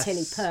 Jennifer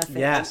Tilly. Perfect.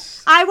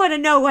 Yes. I want to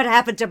know what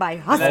happened to my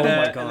husband. Oh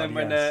my God, And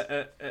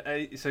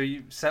then when so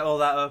you set all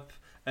that up,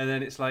 and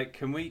then it's like,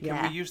 can we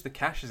use the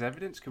cash as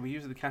evidence? Can we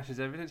use the cash as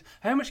evidence?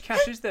 How much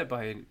cash is there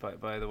by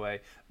the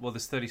way? Well,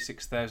 there's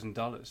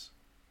 $36,000.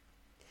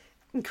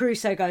 And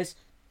Caruso goes,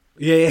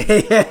 Yeah.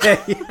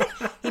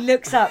 he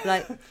looks up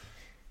like,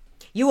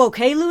 you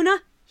okay, Luna?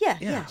 Yeah,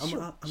 I'm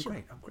sure.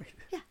 great. I'm great.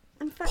 Yeah,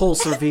 I'm fine. Paul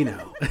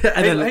Sorvino.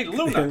 Hey,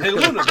 Luna,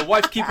 the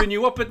wife keeping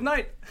you up at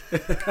night.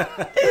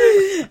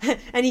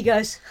 And he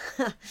goes,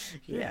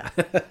 Yeah.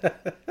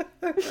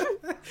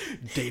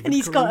 David and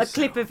he's got a Caruso.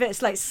 clip of it.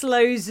 It's like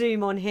slow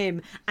zoom on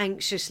him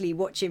anxiously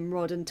watching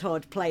Rod and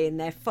Todd play in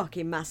their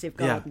fucking massive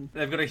garden.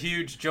 They've got a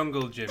huge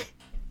jungle gym.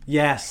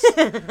 Yes.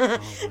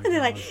 And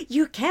they're like,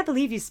 you can't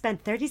believe you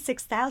spent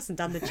 $36,000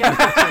 on the Joe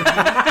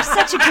Patrick. You're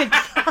such a good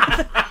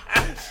father.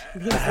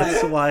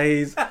 That's why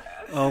he's...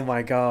 Oh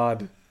my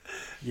God.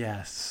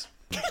 Yes.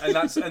 And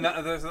that's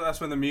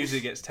when the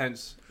music gets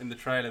tense in the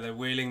trailer. They're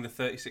wheeling the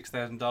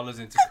 $36,000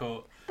 into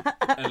court,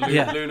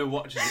 and Luna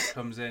watches it,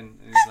 comes in,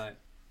 and he's like,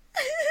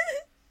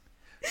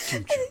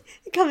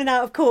 coming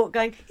out of court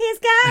going, he's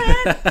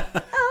going.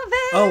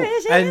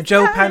 And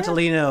Joe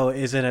Pantoliano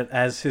is in it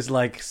as his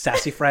like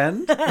sassy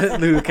friend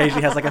who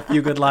occasionally has like a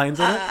few good lines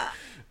in it.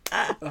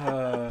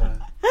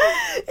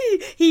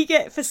 He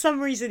for some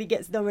reason he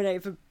gets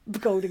nominated for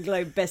Golden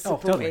Globe Best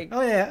Supporting. Totally.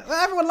 Oh yeah,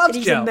 everyone loves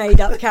and he's Joe. a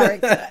made-up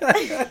character.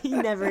 He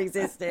never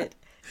existed.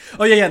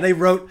 Oh yeah, they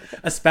wrote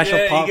a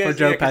special part for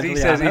Joe Pantoliano. He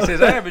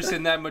says, I haven't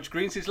seen that much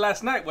green since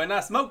last night when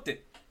I smoked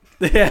it.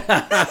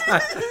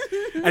 Yeah.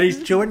 And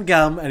he's chewing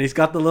gum, and he's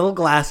got the little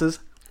glasses,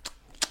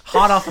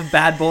 hot off of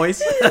Bad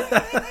Boys.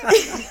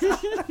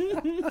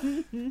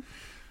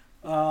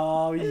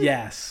 Oh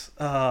yes,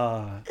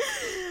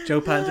 Joe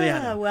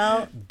Pantoliano.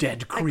 Well,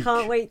 Dead Creek. I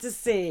can't wait to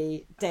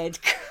see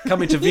Dead Creek.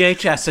 Coming to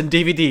VHS and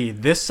DVD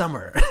this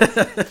summer.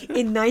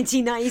 In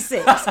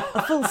 1996,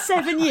 a full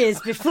 7 years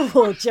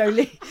before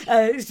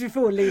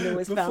before Luna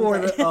was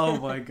found. Oh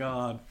my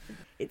God.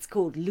 It's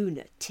called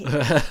Lunatic.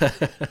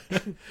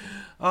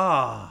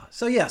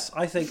 So yes,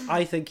 I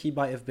think he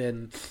might have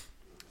been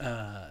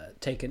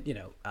taken. You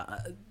know,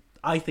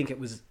 I think it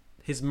was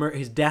his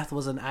death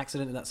was an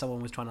accident, and that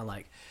someone was trying to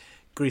like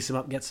grease him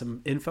up, get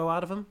some info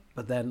out of him,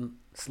 but then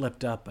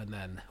slipped up, and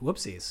then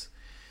whoopsies,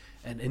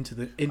 and into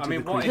the. I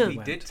mean, what if he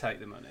did take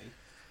the money?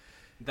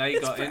 They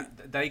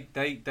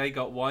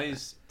got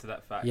wise to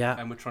that fact,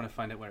 and were trying to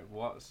find out where it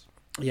was.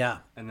 Yeah,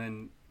 and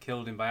then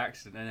killed him by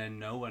accident, and then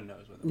no one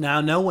knows where.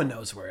 Now no one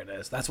knows where it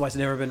is. That's why it's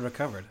never been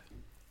recovered.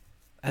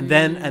 And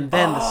then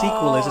the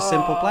sequel is a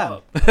simple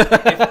plan.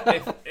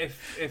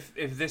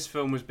 if this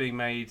film was being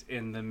made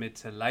in the mid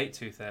to late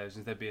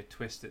 2000s, there'd be a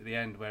twist at the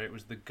end where it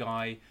was the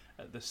guy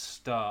at the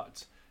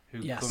start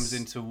who comes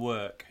into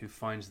work, who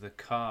finds the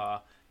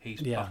car,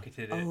 he's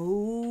pocketed it.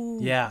 Oh.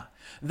 Yeah.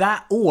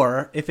 That,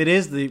 or if it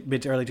is the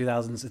mid to early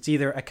 2000s, it's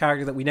either a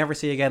character that we never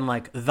see again,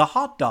 like the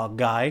hot dog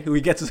guy, who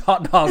he gets his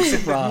hot dogs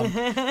from,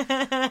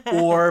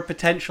 or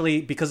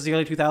potentially, because it's the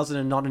early 2000s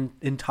and not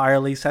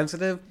entirely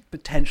sensitive,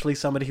 potentially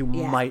somebody who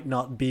might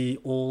not be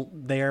all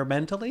there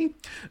mentally.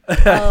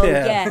 Oh,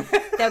 yeah.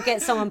 They'll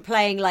get someone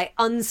playing like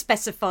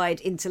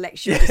unspecified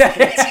intellectual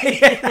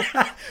disability.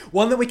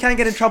 One that we can't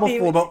get in trouble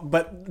for,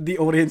 but the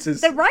audience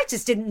is... The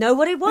writers didn't know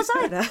what it was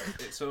either.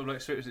 It's sort of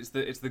like,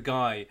 it's the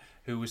guy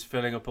who was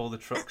filling up all the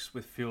trucks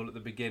with fuel at the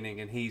beginning,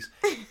 and he's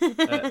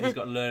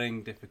got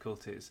learning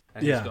difficulties,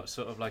 and he's got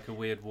sort of like a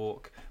weird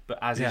walk, but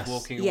as he's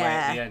walking away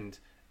at the end,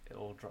 it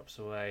all drops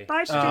away.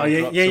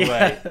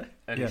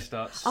 And he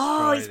starts.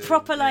 Oh, he's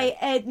proper like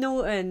Ed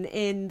Norton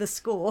in The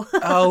Score.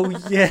 Oh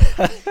yeah,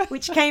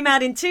 which came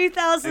out in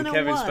 2001. And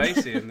Kevin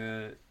Spacey in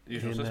The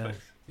Usual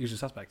Suspects. Usual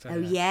Suspects. Oh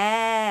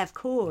yeah, of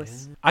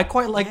course. Yeah. I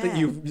quite like that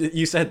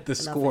you said The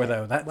Score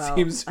though. That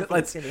seems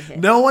like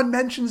no one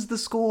mentions The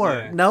Score.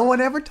 Yeah. No one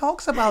ever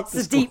talks about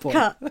The Score. It's a deep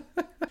cut.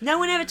 No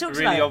one ever talks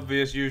about it. Really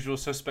obvious Usual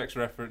Suspects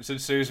reference,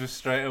 and Suze was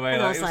straight away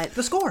like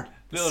The Score.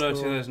 Little known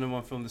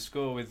 2001 film, The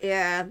Score with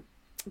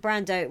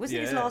Brando. Was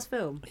it his last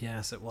film?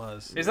 Yes, it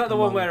was. Is that the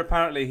one where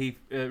apparently he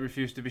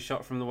refused to be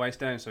shot from the waist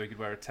down so he could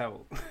wear a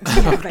towel?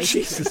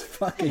 Jesus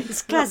fucking!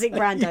 It's classic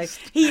Brando.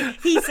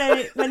 He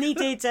said when he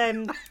did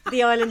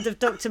The Island of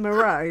Dr.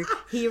 Moreau,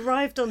 he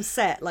arrived on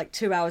set like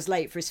 2 hours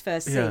late for his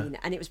first scene,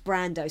 and it was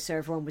Brando, so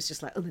everyone was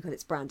just like, "Oh my god,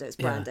 it's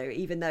Brando!"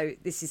 Even though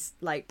this is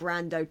like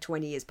Brando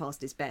 20 years past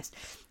his best,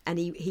 and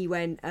he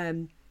went.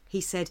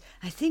 He said,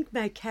 "I think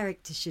my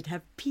character should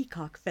have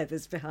peacock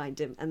feathers behind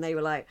him," and they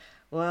were like,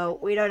 "Well,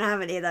 we don't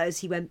have any of those."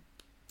 He went,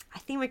 "I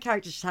think my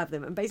character should have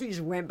them," and basically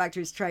just went back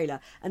to his trailer,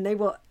 and they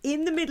were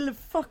in the middle of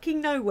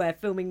fucking nowhere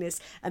filming this,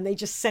 and they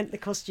just sent the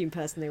costume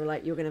person. They were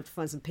like, "You're going to have to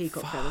find some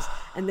peacock feathers,"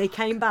 and they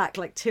came back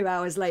like 2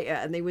 hours later,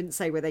 and they wouldn't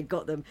say where they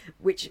got them,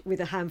 which with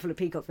a handful of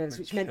peacock feathers,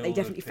 which meant they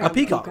definitely found a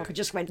peacock. And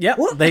just went, "Yep,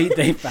 what?"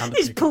 They found.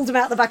 He just pulled them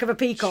out the back of a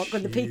peacock,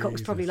 and the peacock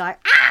was probably like,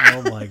 "Ah!"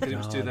 Oh my god! It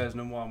was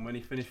 2001 when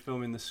he finished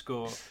filming The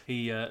Score.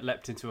 He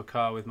leapt into a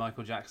car with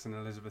Michael Jackson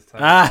and Elizabeth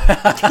Taylor.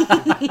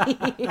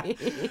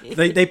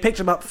 They picked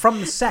him up from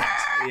the set.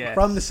 Yes.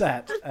 From the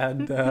set,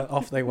 and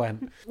off they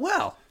went.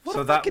 Well,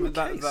 what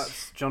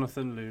that's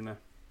Jonathan Luna.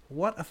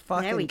 What a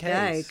fucking there we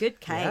case. Go. Good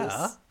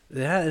case.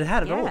 Yeah, it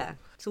had it all.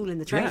 It's all in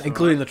the trailer. Yeah,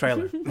 including the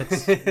trailer.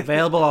 It's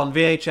available on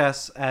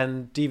VHS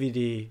and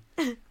DVD.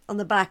 On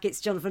the back,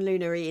 it's Jonathan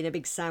Luna eating a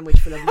big sandwich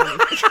full of money.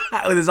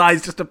 With his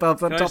eyes just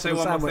above the top of the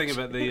sandwich. Can I say one more thing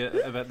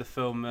about the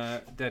film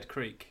Dead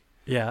Creek?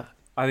 Yeah.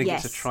 I think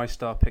it's a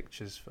TriStar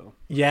Pictures film.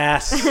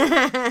 Yes,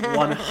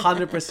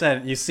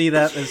 100%. You see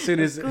that as soon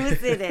as... Of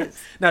course it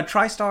is. Now,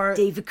 TriStar...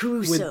 David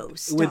Caruso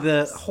with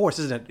the horse,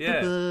 isn't it? Yeah.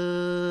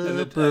 And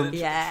the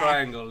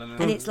triangle.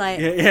 And it's like...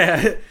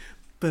 Yeah.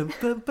 There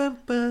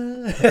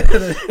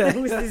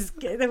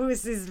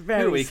was this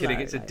very... Who are we kidding?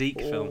 It's a Deke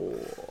film.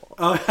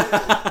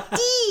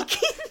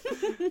 Deke!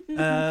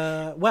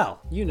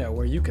 Well, you know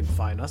where you can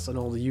find us on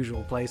all the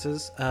usual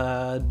places.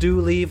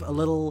 Do leave a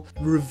little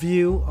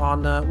review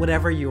on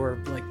whatever your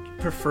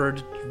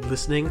preferred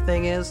listening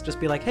thing is. Just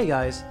be like, hey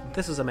guys,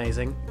 this is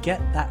amazing.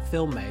 Get that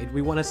film made.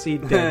 We want to see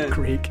Dead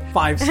Creek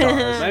 5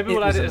 stars. Maybe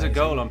we'll add it as a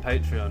goal on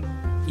Patreon.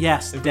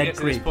 Yes, if Dead we get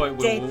Creek. To this point,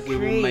 we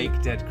will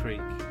make Dead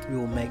Creek. We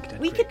will make Dead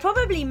We Creek. could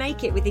probably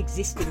make it with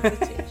existing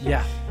footage.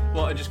 Yeah.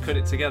 What, and just cut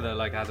it together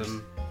like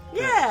Adam?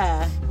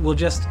 Yeah. We'll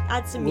just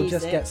add some We'll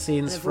music just get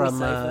scenes and a from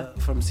voiceover.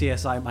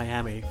 CSI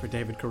Miami for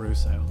David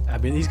Caruso. I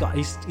mean, he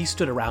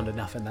stood around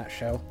enough in that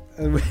show.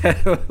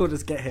 We'll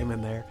just get him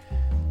in there.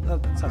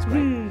 That sounds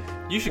great.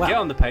 You should get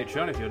on the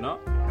Patreon if you're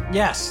not.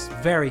 Yes,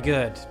 very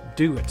good.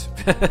 Do it.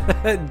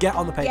 Get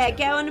on the Patreon. Yeah,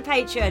 get on the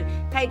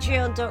Patreon.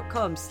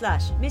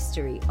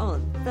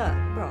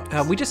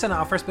 Patreon.com/mysteryontheRocks. We just sent out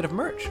our first bit of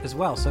merch as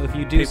well, so if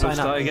you do People sign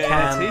up, you getting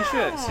can their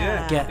t-shirts.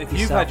 Yeah. get If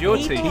you've yourself had your a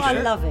People t-shirt,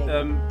 are loving.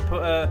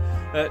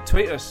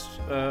 tweet us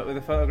with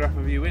a photograph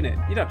of you in it.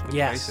 You don't have to put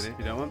your Yes. face in it if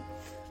you don't want.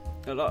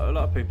 A lot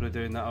of people are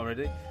doing that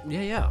already.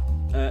 Yeah.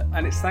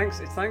 And it's thanks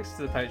to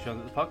the Patreon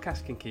that the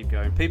podcast can keep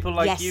going. People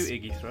like Yes. you,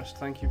 Iggy Thrust,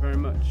 thank you very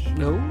much.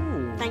 No.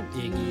 Thank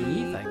you.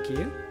 Iggy, thank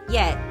you.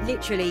 Yeah,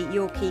 literally,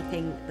 you're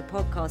keeping the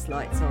podcast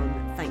lights on.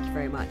 Thank you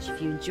very much.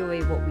 If you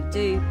enjoy what we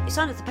do,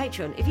 sign up to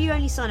Patreon. If you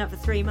only sign up for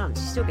 3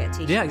 months, you still get a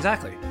t-shirt. Yeah,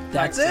 exactly.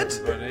 That's Thanks,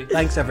 it. everybody.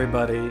 Thanks,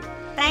 everybody.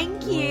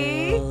 Thank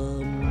you.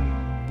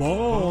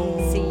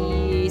 Bye.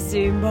 See you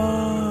soon.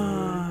 Bye.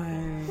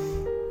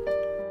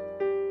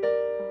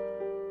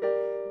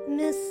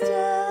 Mystery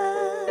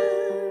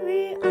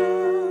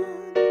on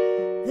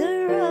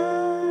the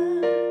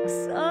rocks,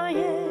 oh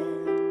yeah.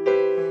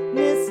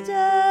 Mystery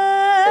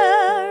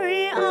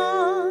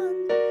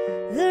on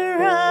the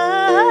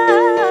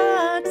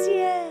rocks,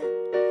 yeah.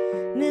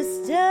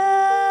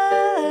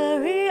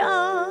 Mystery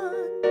on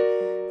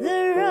the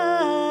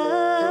rocks,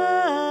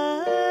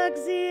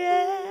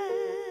 yeah.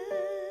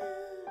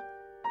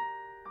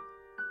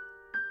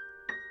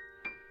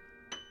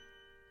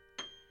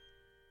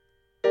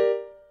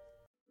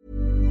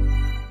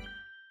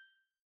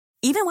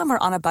 Even when we're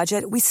on a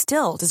budget, we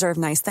still deserve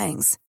nice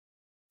things.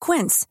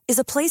 Quince is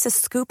a place to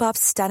scoop up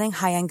stunning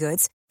high-end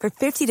goods for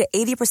 50 to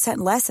 80%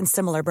 less than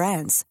similar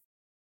brands.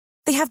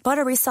 They have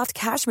buttery soft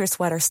cashmere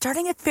sweaters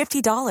starting at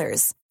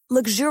 $50,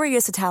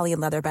 luxurious Italian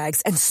leather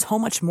bags, and so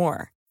much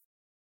more.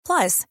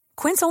 Plus,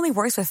 Quince only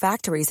works with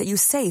factories that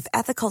use safe,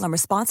 ethical, and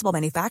responsible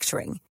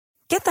manufacturing.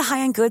 Get the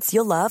high-end goods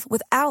you'll love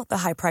without the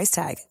high price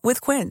tag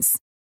with Quince.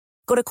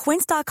 Go to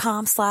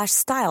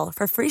quince.com/style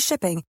for free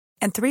shipping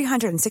and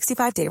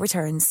 365-day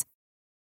returns.